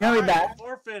 He'll be back.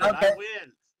 Forfeited. Okay. I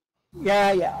win.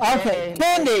 Yeah. Okay,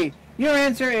 Candy, your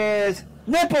answer is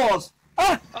nipples.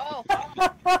 Day,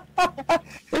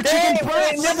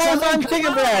 putting nipples on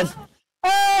chicken breast.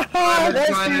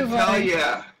 That's too funny.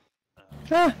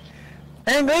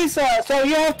 And Lisa, so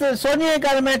you have to. Sonia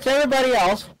got to match everybody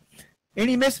else.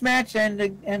 Any mismatch and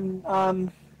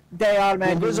Day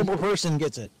automatically. The invisible person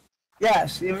gets it.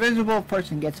 Yes, the invisible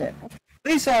person gets it.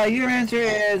 Lisa, your answer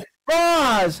is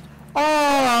bras. Oh,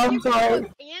 I'm sorry.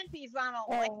 Panties on a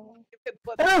leg. You could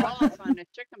put bras on a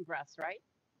chicken breast, right?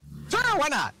 Sure, why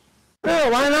not?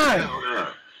 Sure, why not?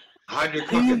 How'd you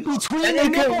cook it? Between the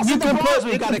nipples and the balls,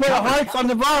 we got to cover. Hearts on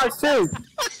the bars too.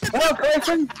 Well,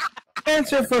 Christian,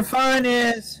 answer for fun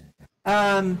is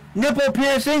nipple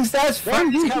piercings. That's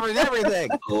fun. He's covered everything.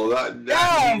 Oh, that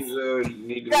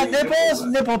need to got be nipples.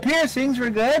 Nipple piercings were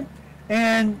good.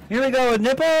 And here we go with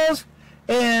nipples.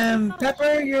 And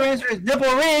Pepper, your answer is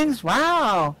nipple rings.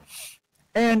 Wow.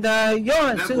 And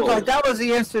Johan, seems like that was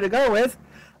the answer to go with.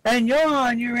 And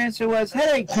Johan, your answer was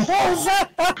headache. Well,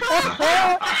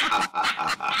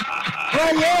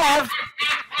 yeah.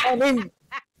 I mean,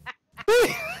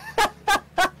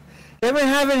 they've been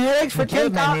having headaches for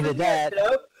 10,000 years.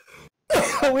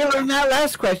 We learned that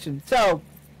last question. So,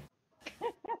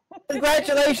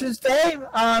 congratulations, Dave.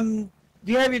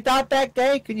 Do you have your dot back,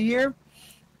 Dave? Can you hear?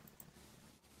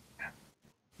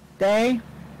 Day?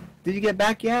 Did you get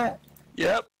back yet?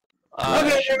 Yep.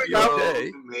 Okay, here we go.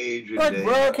 Okay. Good,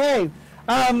 we're okay.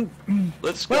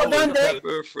 Let's go with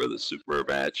Pepper for the super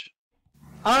match.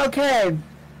 Okay.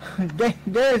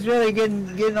 Dave's really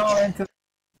getting all into it.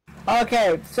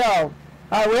 Okay, so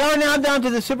we are now down to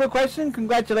the super question.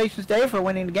 Congratulations, Dave, for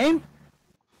winning the game.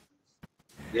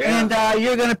 Yeah. And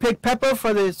you're going to pick Pepper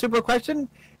for the super question,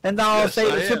 and I'll say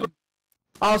the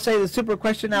super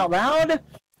question out loud,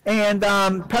 and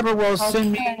Pepper will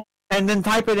send me and then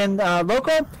type it in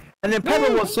local. And then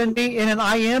Pepper will send me in an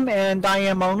IM and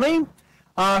IM only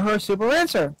her super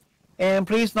answer. And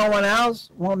please, no one else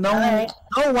will no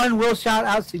one will shout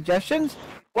out suggestions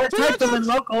or type them in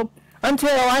local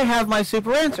until I have my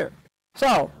super answer.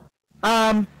 So,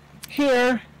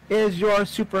 here is your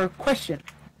super question.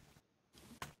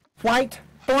 White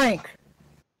blank.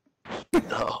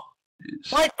 No.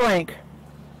 White blank.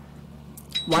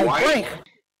 White blank.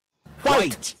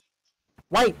 White.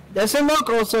 White. That's in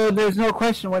local, so there's no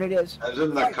question what it is. As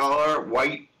in the color,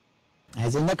 white.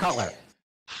 As in the color.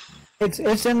 It's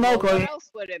in local. What else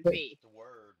would it be?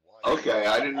 Okay,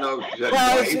 I didn't know.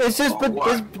 Well, it's just what?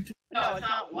 No, it's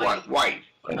not white. White.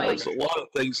 There's a lot of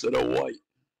things that are white.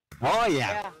 Oh,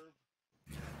 yeah.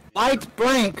 White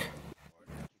blank.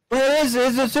 Well, it's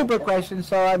a super question,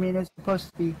 so I mean, it's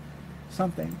supposed to be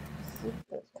something.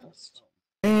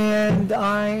 And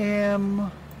I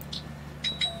am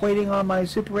waiting on my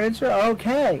super answer.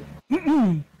 Okay.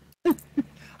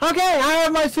 Okay, I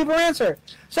have my super answer.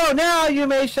 So now you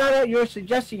may shout out your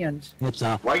suggestions. It's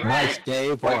a White nice day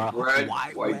for white a bread,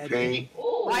 white white paint,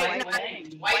 White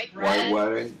wedding. White white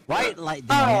wedding. White light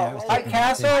dinner. Oh, White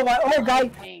Castle. Oh,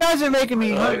 guys are making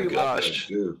me Oh, hungry.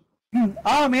 gosh.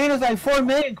 Oh man, it's like 4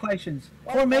 million questions,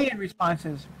 4 million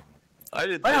responses. I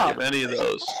didn't think of any of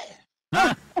those.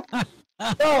 So,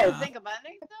 Think about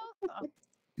any of those?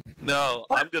 No,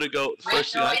 I'm going to go. The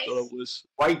first thing I thought of was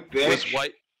White bitch.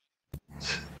 white.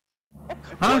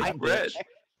 huh? Bread.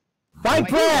 White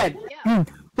bread. Yeah.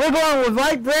 We're going with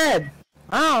white bread.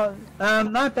 Oh,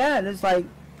 not bad. It's like,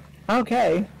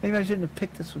 okay, maybe I shouldn't have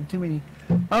picked this one too many.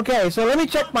 Okay, so let me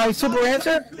check my super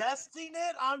answer. Suggesting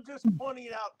it, I'm just pointing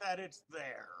out that it's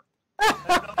there.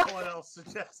 And no one else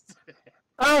suggested it.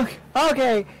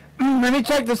 Okay, let me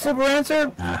check the super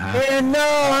answer. And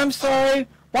no, I'm sorry.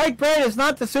 White bread is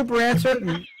not the super answer.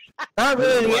 Not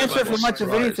really the answer for much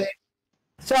of anything.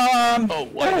 So, Oh,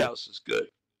 White House is good.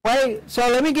 wait, so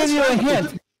let me give you a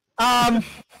hint.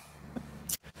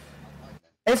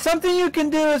 It's something you can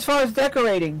do as far as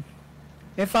decorating.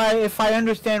 If I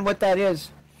understand what that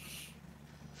is.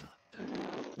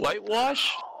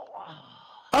 Whitewash?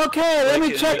 Okay, let me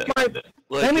Like check in, my. like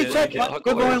Let me in- check. like in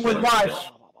We're going with Huckleberry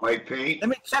wash. White paint.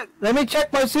 Let me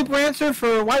check my super answer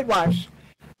for whitewash.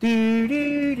 Do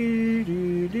do do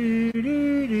do do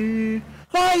do do.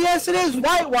 Oh yes, it is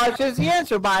whitewash. Is the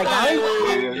answer, by guys.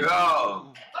 There you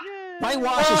go.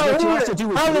 Whitewash is what you have to do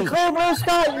with the blue. clear blue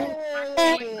sky.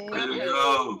 There you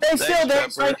go. Stay still, Dave.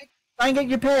 Thanks, So I can get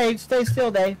you paid. Stay still,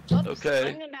 Dave. Okay.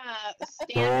 I'm gonna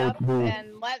stand up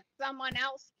and let someone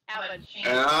else have a chance.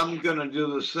 And I'm gonna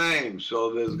do the same.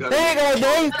 So there's gonna. There you go,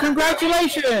 Dave.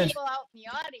 Congratulations. People out in the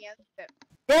audience that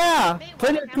Yeah, may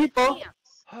plenty wanna of have a people. chance.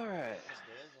 All right.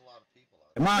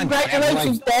 Come on.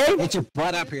 Congratulations, Dave. Get your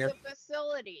butt up here. The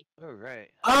facility. All right.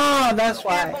 Oh, that's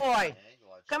Yeah, why. boy.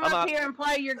 Come I'm up up. here and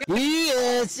play your game.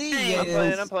 Yes, he I'm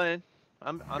playing. is. I'm playing.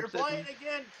 I'm You're sitting. playing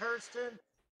again, Kirsten.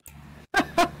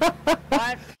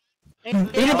 What?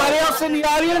 Anybody else in the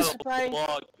audience?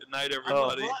 Vlog. Good night, I'm a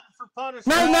everybody. glutton for punishment.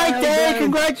 Night, night, Day. Dave.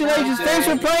 Congratulations. Thanks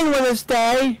for playing with us,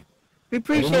 Day. We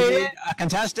appreciate it. A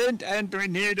contestant, and we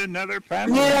need another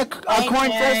panel. We need a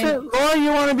contestant. Laura, you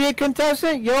want to be a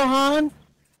contestant? Johan?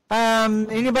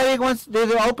 Anybody wants to do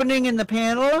the opening in the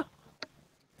panel?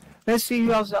 Let's see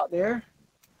who else is out there.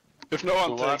 If no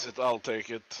one takes it, I'll take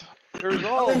it. There's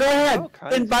Go ahead.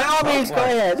 Then by all means, go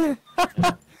ahead.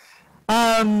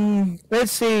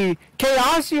 Let's see.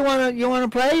 Chaos, you wanna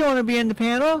play? You wanna be in the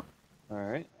panel? All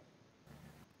right.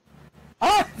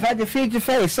 Oh, I've had to feed your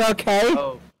face. Okay.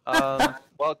 Oh, well,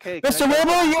 okay. Mr.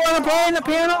 Wibble, you wanna play in the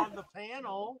panel? On the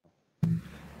panel.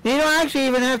 You don't actually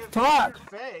even have to talk.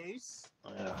 Face.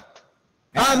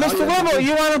 Mr. Wibble,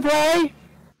 you wanna play?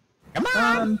 Come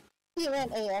on. He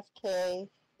went AFK.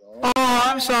 Oh,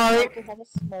 I'm sorry.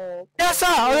 Nessa,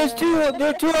 there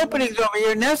are two openings over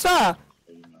here. Nessa.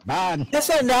 Man.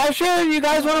 Nessa and Asher, you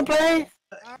guys want to play?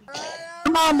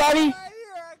 Come on, buddy.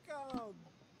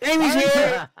 Amy's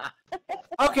here.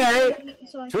 Okay.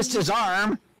 Twist his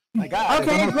arm. My God.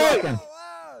 Okay, it's great. broken.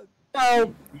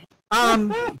 So,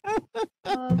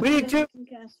 we need two.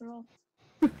 Casserole.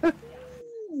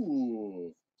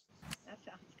 Ooh. That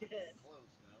sounds good.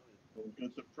 We'll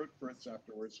get the footprints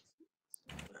afterwards.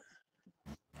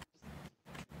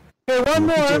 Okay, one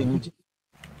more.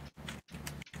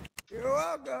 You're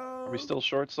welcome. Are we still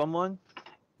short someone?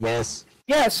 Yes.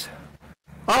 Yes.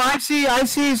 Oh, I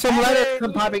see some letters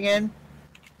popping in.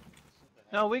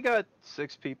 No, we got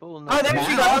 6 people. And Oh, there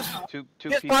she goes. Two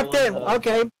Just people. popped in.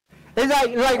 Okay. They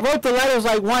like wrote the letters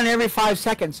like one every 5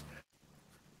 seconds.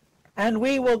 And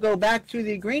we will go back to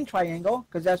the green triangle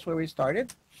because that's where we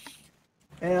started.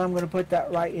 And I'm going to put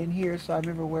that right in here so I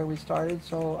remember where we started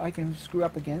so I can screw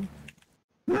up again.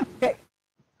 Okay.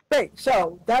 Great.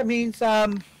 So that means,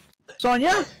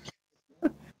 Sonia,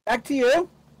 back to you.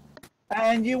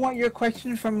 And you want your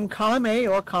question from column A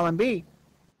or column B?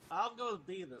 I'll go with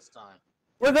B this time.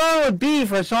 We're going with B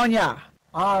for Sonia.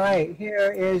 All right.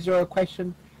 Here is your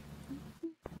question.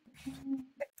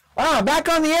 Wow, back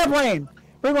on the airplane.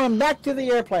 We're going back to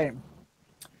the airplane.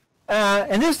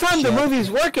 And this time the movie's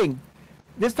working.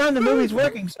 This time the movie's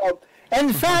working. So,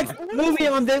 in fact, the movie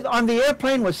on the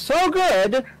airplane was so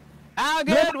good. How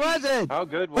good was it? How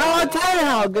good was Well, I'll it? tell you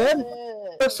how good.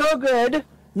 It was so good,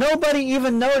 nobody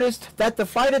even noticed that the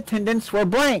flight attendants were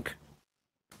blank.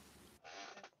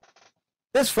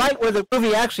 This flight where the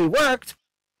movie actually worked,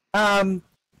 the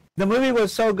movie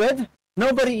was so good,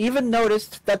 nobody even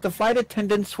noticed that the flight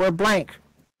attendants were blank.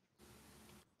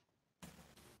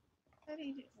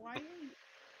 Why are you...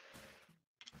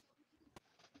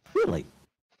 Really?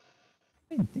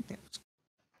 I didn't think that was...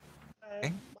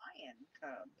 Okay. Lion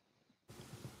cub.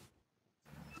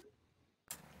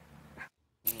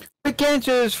 Quick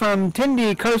answers from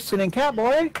Tindy, Kirsten, and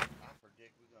Catboy.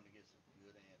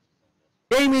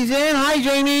 Jamie's in. Hi,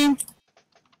 Jamie.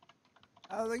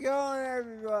 How's it going,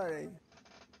 everybody?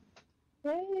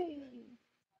 Hey.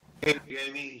 Hey,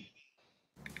 Jamie.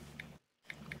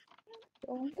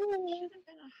 Oh, good. Should have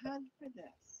been a hug for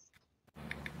this.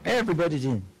 Everybody's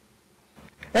in.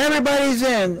 Everybody's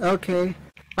in. Okay.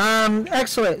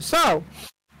 Excellent. So,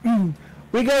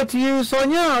 we go to you,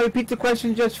 Sonia. I'll repeat the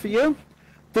question just for you.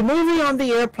 The movie on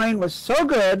the airplane was so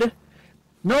good,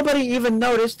 nobody even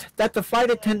noticed that the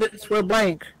flight attendants were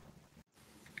blank.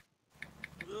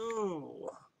 Ooh.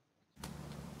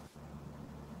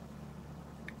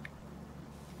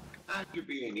 That should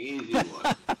be an easy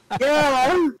one.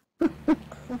 Yeah.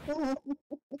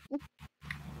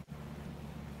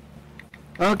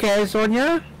 Okay,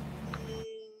 Sonia.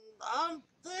 I'm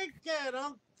thinking.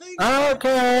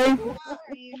 Okay. Are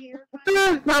you here?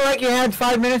 Not like you had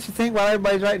 5 minutes to think while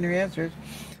everybody's writing their answers.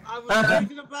 I was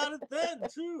thinking about it then,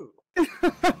 too. And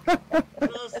I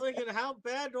was thinking, how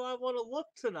bad do I want to look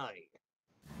tonight?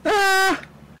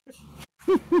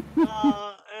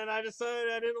 And I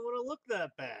decided I didn't want to look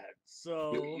that bad.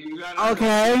 So you gotta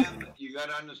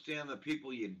understand the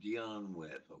people you're dealing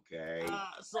with, okay?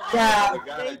 Yeah. You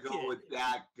gotta go with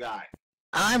that guy.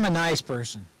 I'm a nice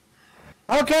person.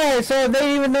 Okay, so they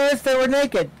didn't even notice they were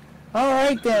naked. All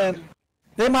right, then.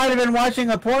 They might have been watching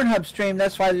a Pornhub stream.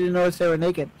 That's why they didn't notice they were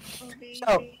naked.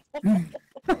 So,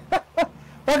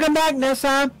 welcome back,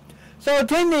 Nessa. So,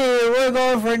 Tindy, we're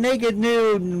going for naked,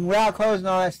 nude, and without clothes and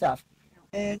all that stuff.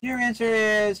 And your answer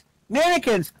is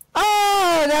mannequins.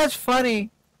 Oh, that's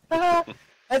funny.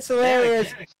 That's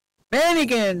hilarious.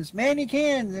 Mannequins,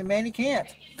 mannequins, and mannequins.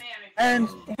 And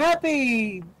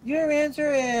Happy, your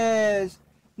answer is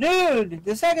nude.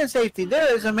 The second safety.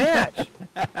 There is a match.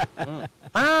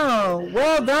 Oh,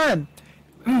 well done.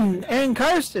 And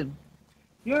Kirsten,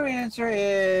 your answer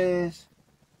is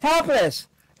topless.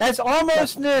 That's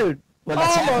almost nude. Well,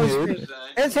 that's almost half nude.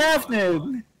 It's half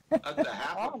nude. That's a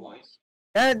half a point.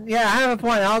 Yeah, half a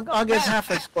point. I'll give half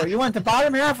a score. You want the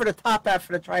bottom half or the top half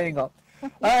for the triangle?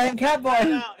 And Catboy.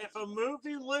 Now, if a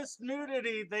movie lists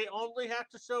nudity, they only have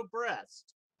to show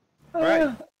breast.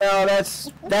 Right. Well,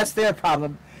 that's their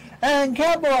problem. And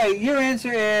Catboy, your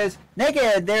answer is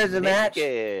naked. There's a match.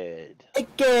 Naked.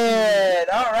 Naked.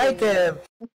 All right then.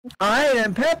 All right,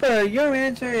 and Pepper, your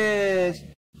answer is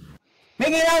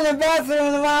making out in the bathroom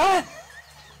in the mall.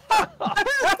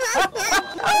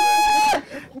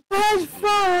 That's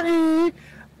funny.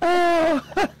 Oh,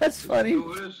 that's funny.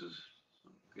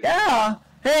 Yeah.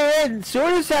 Hey,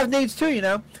 stewardess have needs too, you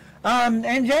know.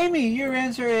 And Jamie, your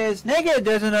answer is naked.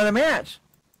 There's another match.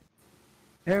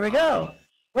 There we go.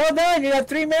 Well done. You got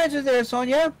 3 matches there,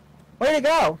 Sonia. Way to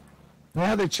go.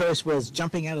 My other choice was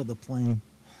jumping out of the plane.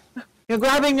 You're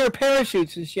grabbing your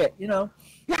parachutes and shit, you know.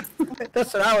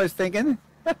 That's what I was thinking.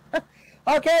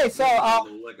 Okay, so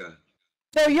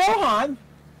Johan,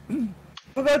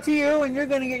 we'll go to you, and you're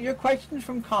going to get your questions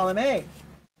from column A.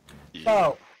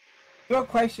 So, your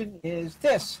question is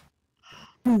this.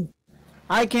 The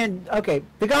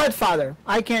Godfather.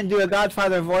 I can't do a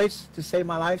Godfather voice to save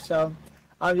my life, so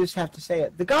I'll just have to say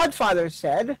it. The Godfather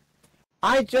said,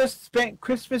 I just spent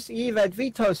Christmas Eve at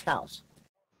Vito's house.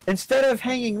 Instead of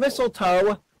hanging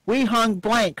mistletoe, we hung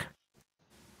blank.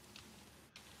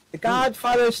 The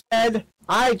Godfather said,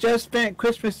 I just spent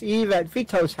Christmas Eve at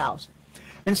Vito's house.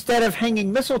 Instead of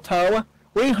hanging mistletoe,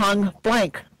 we hung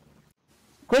blank.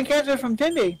 Quick answer from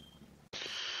Tindy.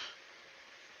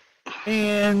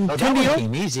 And Oh, Tindy that one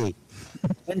came easy.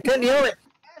 And Tindy only.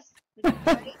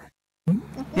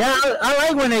 Yeah, I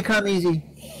like when they come easy.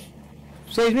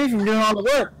 Saves me from doing all the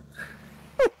work.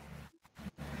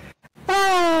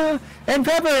 And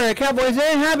Pepper, Cowboys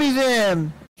in, Happy's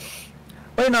in.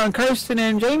 Waiting on Kirsten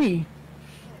and Jamie.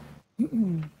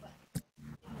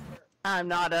 I'm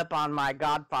not up on my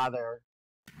Godfather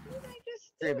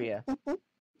trivia.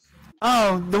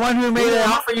 Oh, the one who made an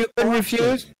offer you couldn't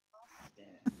refuse?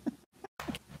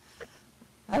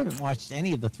 I haven't watched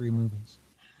any of the 3 movies.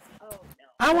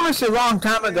 I watched it a long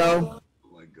time ago.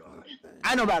 Oh my God.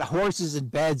 I know about horses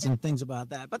and beds and things about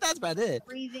that, but that's about it.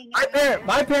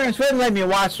 My parents wouldn't let me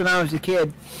watch when I was a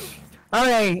kid.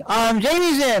 Okay,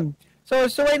 Jamie's in. So we're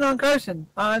still waiting on Carson.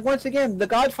 Once again, the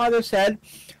Godfather said,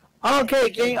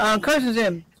 okay, Carson's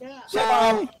in.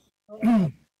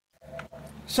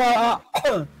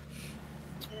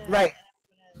 Right.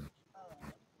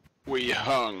 We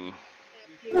hung.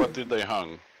 What did they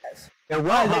hung? The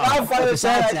Godfather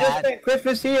said, I just spent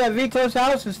Christmas Eve at Vito's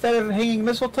house. Instead of hanging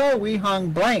mistletoe, we hung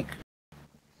blank.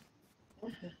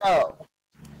 Oh.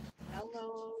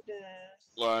 Hello,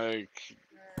 Like,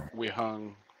 we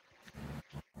hung.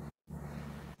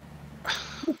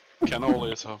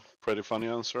 Cannoli is a pretty funny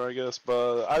answer, I guess,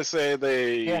 but I say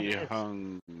they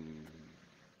hung.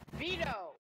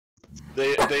 Vito.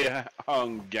 They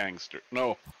hung gangster.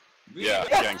 No. Yeah,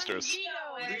 gangsters.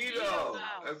 Vito.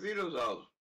 At Vito's house.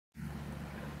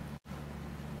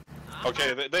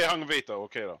 Okay, they hung Vito.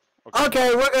 Okay, though.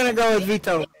 Okay, we're gonna go with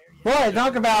Vito. Boy,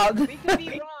 talk about. We could be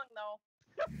wrong though.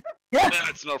 Yeah.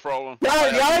 That's no problem. The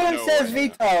audience says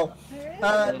Vito.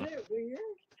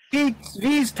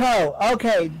 V's toe.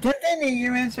 Okay, Tiffany,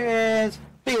 your answer is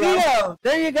Vito.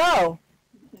 There you go.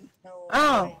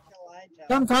 Oh.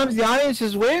 Sometimes the audience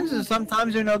just wins, and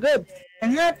sometimes they're no good.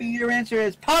 And Happy, your answer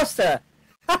is pasta.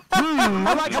 I'm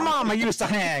like, come on, I used to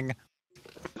hang.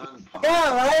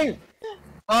 Yeah, right.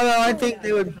 Although I think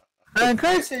they would. And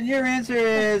Kirsten, your answer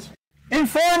is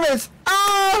Informers.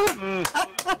 Oh,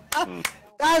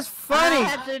 that's funny. I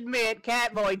have to admit,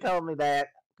 Catboy told me that.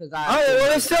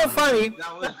 Well, it's still funny.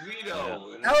 That was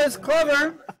Vito. That was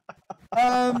clever.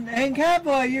 And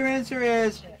Catboy, your answer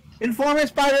is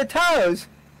Informers by their toes.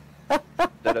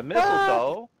 That a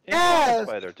mistletoe Yes.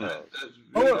 by their toes.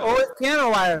 Or piano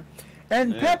wire.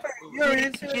 And Pepper, your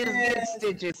answer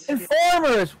is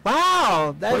Informers.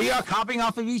 Wow. Were you all copying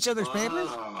off of each other's papers?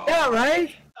 Yeah,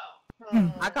 right?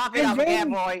 I copied off of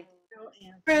Catboy.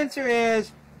 Your answer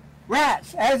is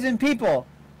rats, as in people.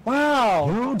 Wow.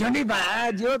 You dirty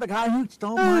bad. You're the guy who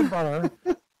stole my butter.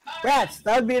 Rats.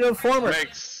 That would be an Informer.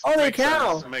 Holy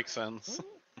cow. Makes sense.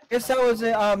 Guess that was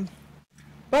a,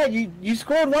 but you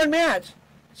scored one match.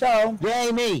 So.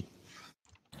 Yay, me.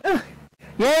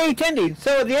 Yay, Tindy.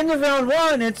 So at the end of round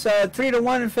 1, it's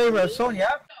 3-1 in favor of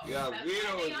Sonia. Yeah,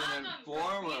 Vito is an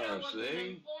informer,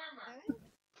 see?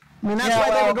 I mean, that's why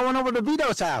they were going over to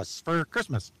Vito's house for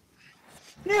Christmas.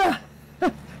 Yeah.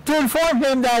 To inform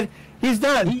him that he's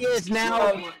done. He is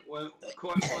now. When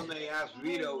they asked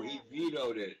Vito, he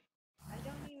vetoed it.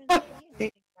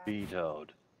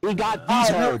 Vetoed. He got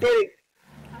vetoed.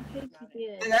 I think he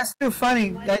did. That's too funny.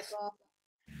 That's...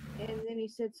 And then he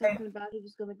said something about he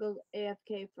was going to go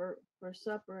AFK for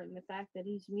supper, and the fact that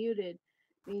he's muted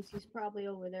means he's probably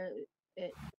over there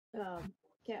at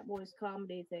Catboy's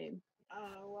comedy thing.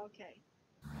 Oh, okay.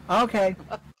 Okay.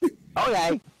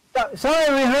 Okay.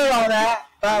 Sorry we heard all that.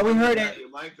 We heard it.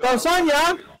 So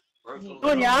Sonia.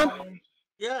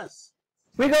 Yes.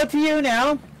 We go to you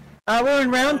now. We're in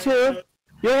round 2.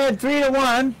 You're at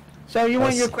 3-1. So you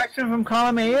want your question from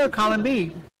column A or column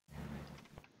B?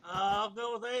 I'll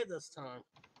go with A this time.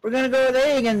 We're going to go with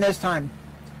A again this time.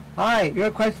 All right, your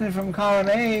question from column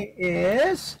A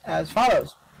is as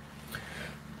follows.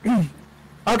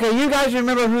 Okay, you guys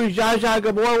remember who Zsa Zsa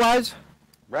Gabor was?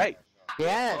 Right.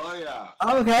 Yeah.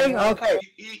 Oh, yeah. Okay.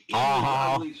 He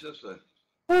ugly sister.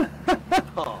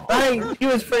 Right, he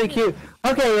was pretty cute.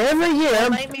 Okay, every year...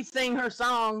 Made me sing the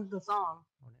song.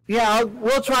 Yeah,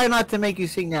 we'll try not to make you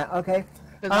sing that, okay?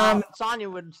 Sonia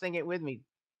would sing it with me.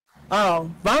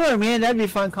 Oh, bummer, man, that'd be a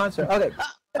fun concert. Okay,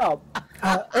 so,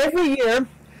 every year,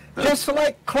 just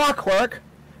like clockwork,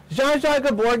 Zsa Zsa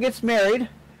Gabor gets married,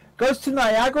 goes to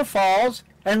Niagara Falls,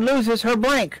 and loses her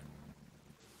blank.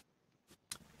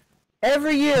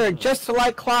 Every year, just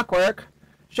like clockwork,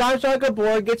 Zsa Zsa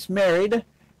Gabor gets married,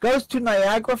 goes to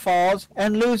Niagara Falls,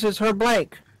 and loses her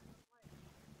blank.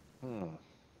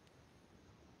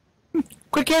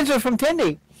 Quick answer from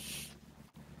Tindy.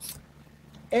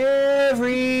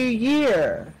 Every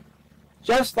year,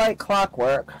 just like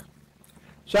clockwork,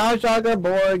 Zsa Zsa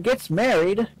Gabor gets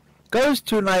married, goes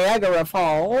to Niagara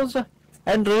Falls,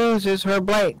 and loses her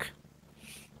blank.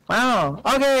 Wow.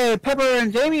 Okay, Pepper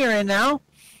and Jamie are in now.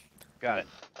 Got it.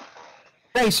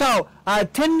 Okay, so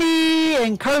Tindy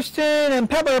and Kirsten and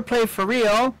Pepper play for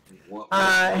real.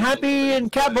 Happy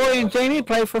and Catboy and Jamie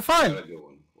play for fun.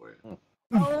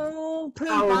 Oh,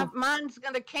 poop! Mine's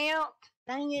gonna count.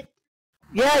 Dang it!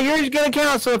 Yeah, yours is gonna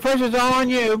count, so the pressure's all on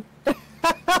you.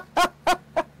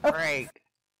 Great.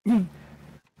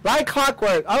 Like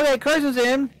clockwork. Okay, Kirsten's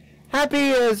in. Happy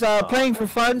is playing for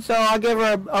fun, so I'll give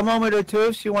her a moment or two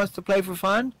if she wants to play for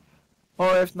fun.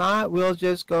 Or if not, we'll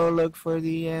just go look for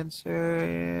the answer.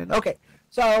 And okay,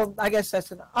 so I guess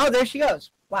that's enough. Oh, there she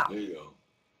goes. Wow. There you go.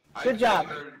 Good job.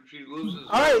 She loses.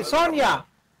 All right, Sonia.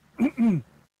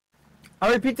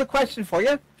 I'll repeat the question for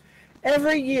you.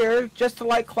 Every year, just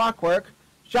like clockwork,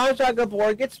 Zsa Zsa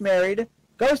Gabor gets married,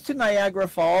 goes to Niagara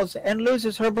Falls, and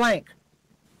loses her blank.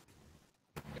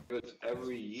 It's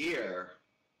every year.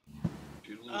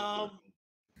 She loses.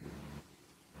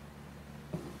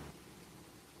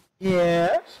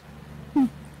 Yes. Her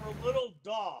little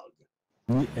dog.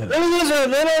 This is a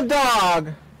little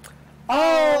dog.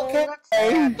 Oh, okay.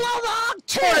 Little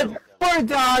dog, Poor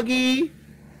doggy.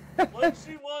 Wasn't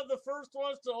she one of the first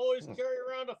ones to always carry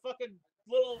around a fucking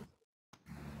little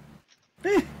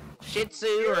Shih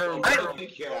Tzu or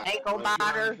ankle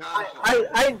biter?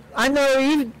 I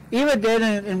know Eva did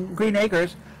in Green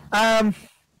Acres. And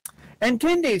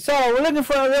Tindy, so we're looking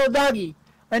for a little doggy.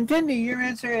 And Tindy, your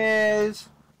answer is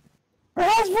her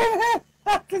husband.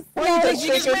 What do you think she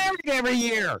gets married every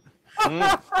year?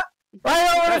 Right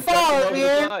over the fall,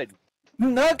 man.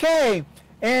 Okay.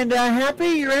 And Happy,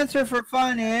 your answer for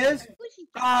fun is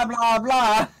blah, blah,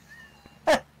 blah.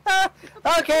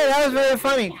 Okay, that was very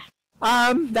funny.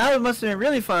 That must have been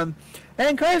really fun.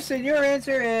 And Kirsten, your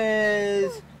answer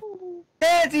is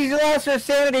Nancy's lost her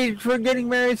sanity for getting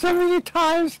married so many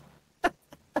times.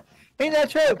 Ain't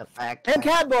that true? And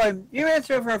Catboy, your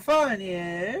answer for fun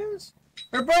is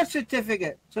her birth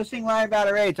certificate. So she can lie about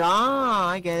her age. Ah,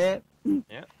 I get it.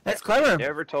 Yeah. That's clever.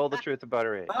 Never told the truth about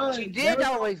her age. She did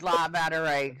always lie about her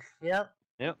age. Yep.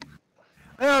 Yep.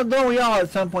 Well, don't we all at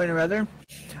some point or other?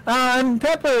 And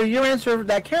Pepper, your answer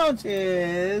that counts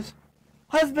is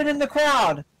husband in the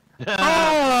crowd.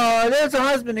 Oh, there's a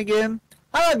husband again.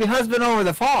 I like the husband over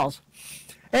the falls.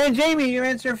 And Jamie, your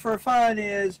answer for fun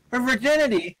is her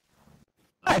virginity.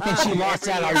 I think she lost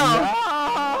that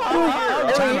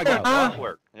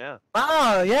Clockwork. Yeah.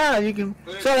 Oh, yeah, you can.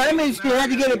 So that means you had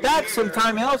to get it back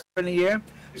sometime else in the year.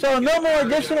 So no more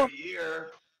additional.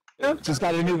 She's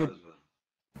got a new.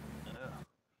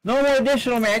 No more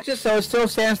additional matches, so it still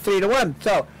stands 3-1.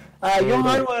 So, Johan,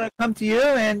 we're going to come to you,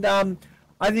 and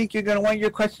I think you're going to want your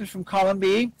questions from column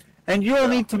B, and you will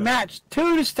need to match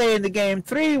 2 to stay in the game.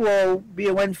 3 will be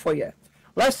a win for you.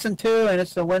 Less than 2, and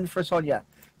it's a win for Sonia.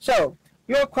 So,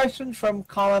 your question from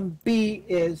column B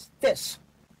is this.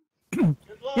 You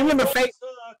remember Faye?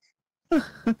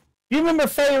 You remember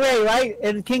Faye Ray, right?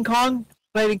 In King Kong?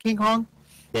 Played in King Kong?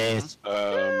 Yes.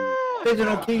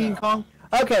 Original King Kong?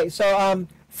 Okay, so,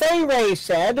 Faye Ray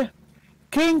said,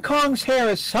 King Kong's hair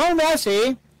is so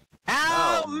messy.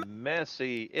 How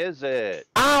messy is it?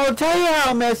 I'll tell you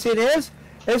how messy it is.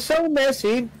 It's so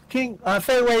messy,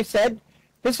 Faye Ray said,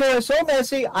 his hair is so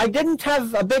messy, I didn't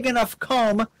have a big enough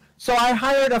comb, so I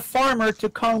hired a farmer to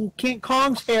comb King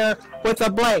Kong's hair with a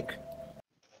blade.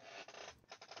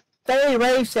 Faye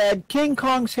Ray said, King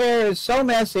Kong's hair is so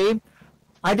messy,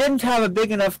 I didn't have a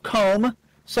big enough comb,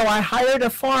 so I hired a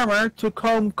farmer to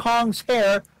comb Kong's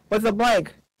hair with a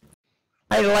blade.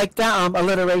 I like that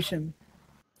alliteration.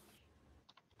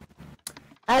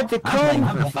 At the comb.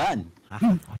 I'm fun.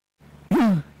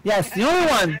 Yes, the only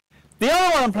one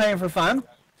I'm playing for fun.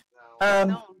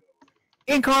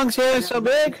 King Kong's hair is so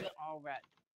big,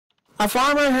 a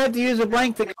farmer had to use a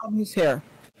blank to comb his hair.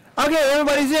 Okay,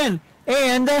 everybody's in.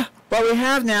 And what we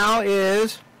have now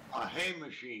is a hay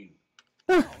machine.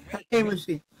 Hay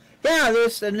machine. Yeah,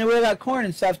 and we got corn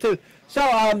and stuff too. So,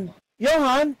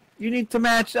 Johan, you need to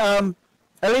match at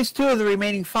least 2 of the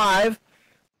remaining 5.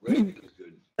 So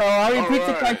I'll repeat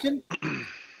the question.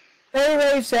 Faye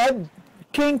Ray said,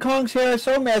 King Kong's hair is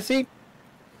so messy,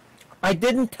 I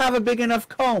didn't have a big enough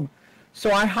comb,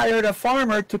 so I hired a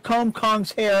farmer to comb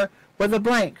Kong's hair with a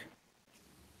blank.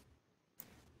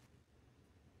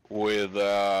 With,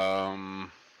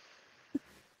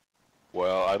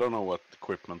 well, I don't know what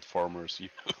equipment farmers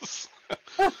use.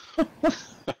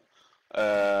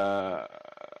 Yeah,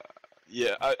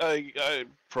 I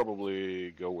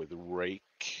probably go with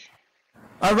rake.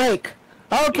 A rake.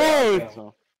 Okay. Yeah,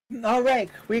 so. A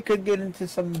rake. We could get into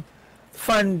some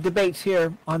fun debates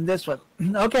here on this one.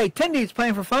 Okay, Tindy's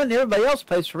playing for fun. Everybody else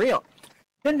plays for real.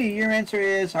 Tindy, your answer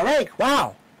is a rake.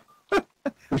 Wow.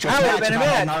 Which would have been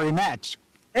a match.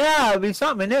 Yeah, it'd be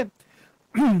something, isn't it?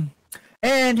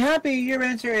 And Happy, your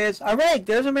answer is a rake.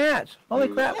 There's a match. Holy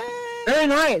crap! Very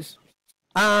nice.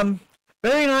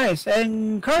 Very nice.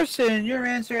 And Carson, your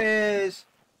answer is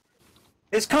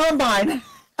combine.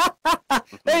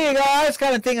 There you go. I was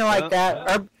kind of thinking like that,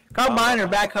 or combine or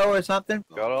backhoe or something.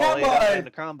 Got all eight up in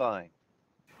the combine.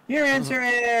 Your answer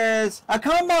is a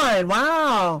combine.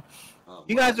 Wow.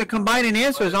 You guys are combining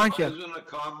answers, aren't you? Isn't a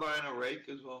combine a rake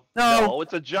as well? No,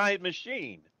 it's a giant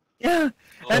machine. Yeah.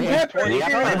 And Pepper,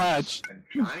 Yeah, pretty much.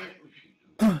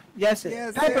 yes,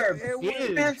 Yes, Pepper, it your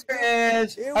would. answer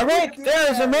is It a rake. would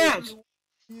There is a do that match. if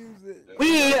you use it.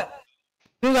 We, as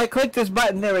soon as I click this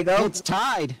button, there we go. It's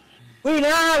tied. We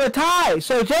now have a tie.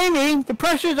 So, Jamie, the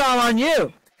pressure's all on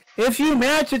you. If you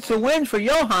match, it's a win for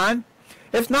Johan.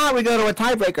 If not, we go to a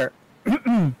tiebreaker.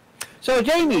 So,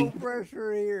 Jamie. No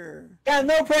pressure here. Yeah,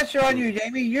 no pressure on you,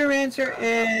 Jamie. Your answer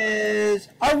is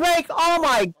a rake. Oh,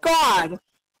 my God.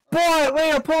 Boy, we're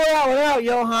going to pull that one out,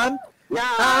 Johan.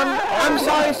 I'm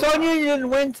sorry, Sonia, you didn't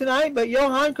win tonight, but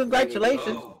Johan,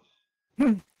 congratulations.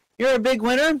 You're a big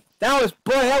winner. That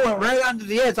went right under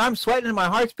the edge. I'm sweating and my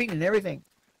heart's beating and everything.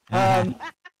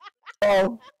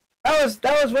 So that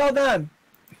was well done.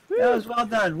 That was well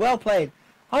done. Well played.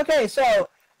 Okay, so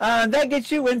that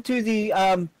gets you into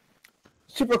the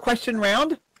super question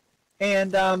round,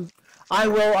 and I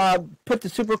will put the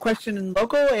super question in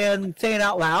local and say it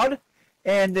out loud,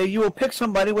 and you will pick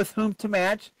somebody with whom to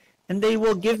match, and they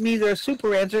will give me their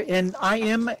super answer in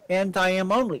IM and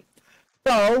IM only.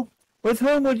 So, with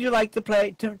whom would you like to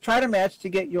play to try to match to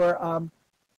get your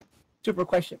super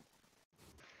question?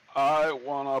 I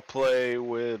wanna play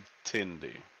with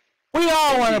Tindy. We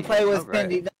all want to play with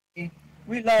Cindy.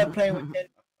 We love playing with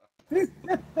Cindy.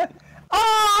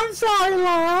 Oh, I'm sorry,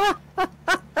 Laura.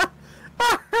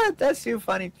 That's too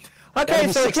funny.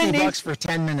 Okay, so $60 Tindy. for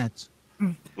 10 minutes.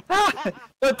 So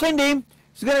Tindy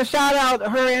is going to shout out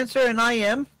her answer in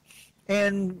IM,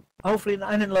 and hopefully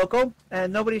not in local.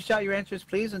 And nobody shout your answers,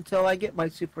 please, until I get my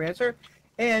super answer.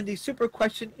 And the super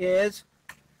question is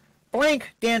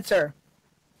blank dancer.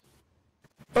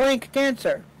 Blank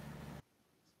dancer.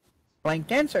 Blank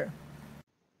dancer.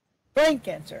 Blank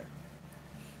dancer.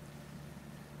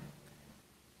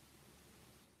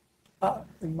 Let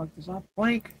me mark this off.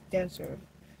 Blank dancer.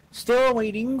 Still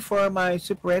waiting for my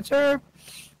super answer.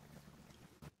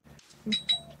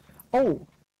 Oh,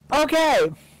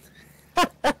 okay.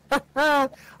 All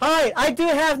right, I do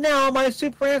have now my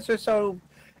super answer. So,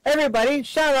 everybody,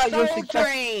 shout out your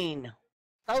suggestion.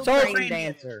 Soul Train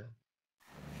dancer.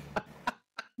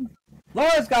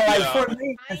 Laura's got like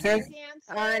 48 answers.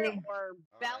 Dancer or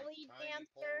belly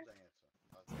dancer?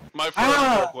 My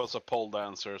first pick was a pole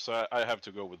dancer, so I have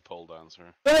to go with pole dancer.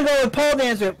 I'm gonna go with pole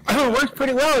dancer. Works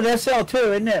pretty well with SL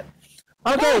too, isn't it?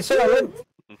 Okay, so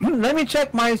let me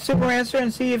check my super answer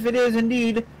and see if it is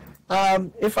indeed,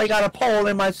 if I got a pole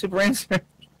in my super answer.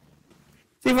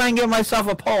 See if I can get myself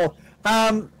a pole.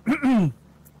 Let's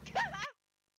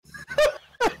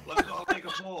all take a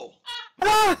poll.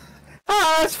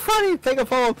 That's funny. Take a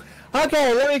poll.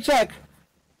 Okay, let me check.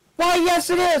 Why, yes,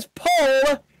 it is.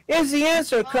 Pole is the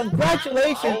answer.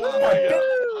 Congratulations.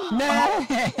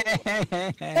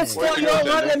 It's still your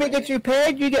one. Let me get you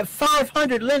paid. You get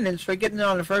 500 lindens for getting it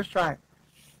on the first try.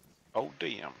 Oh,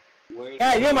 damn.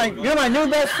 Yeah, you're my new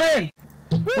best friend.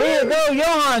 Way to go,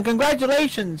 Johan.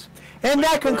 Congratulations. And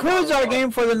that concludes our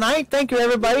game for the night. Thank you,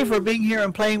 everybody, for being here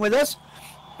and playing with us.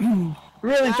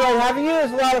 Really enjoyed having you.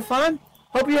 It was a lot of fun.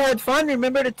 Hope you had fun.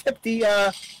 Remember to tip the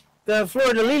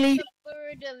Fleur de Lily.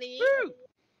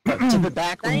 Tip it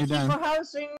back when you're done. Thank you for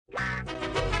hosting.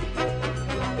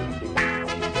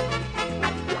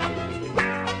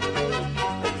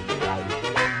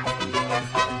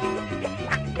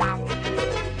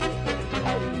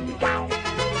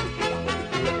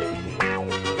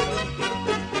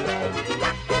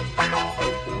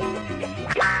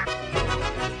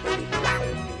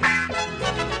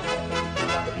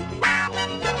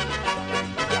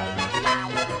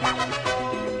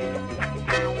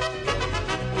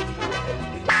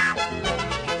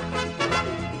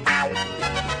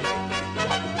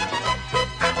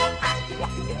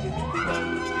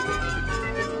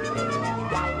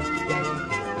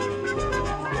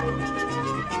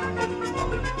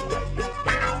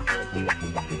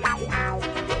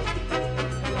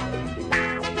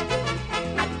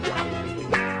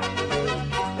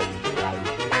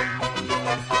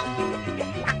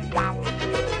 Wow.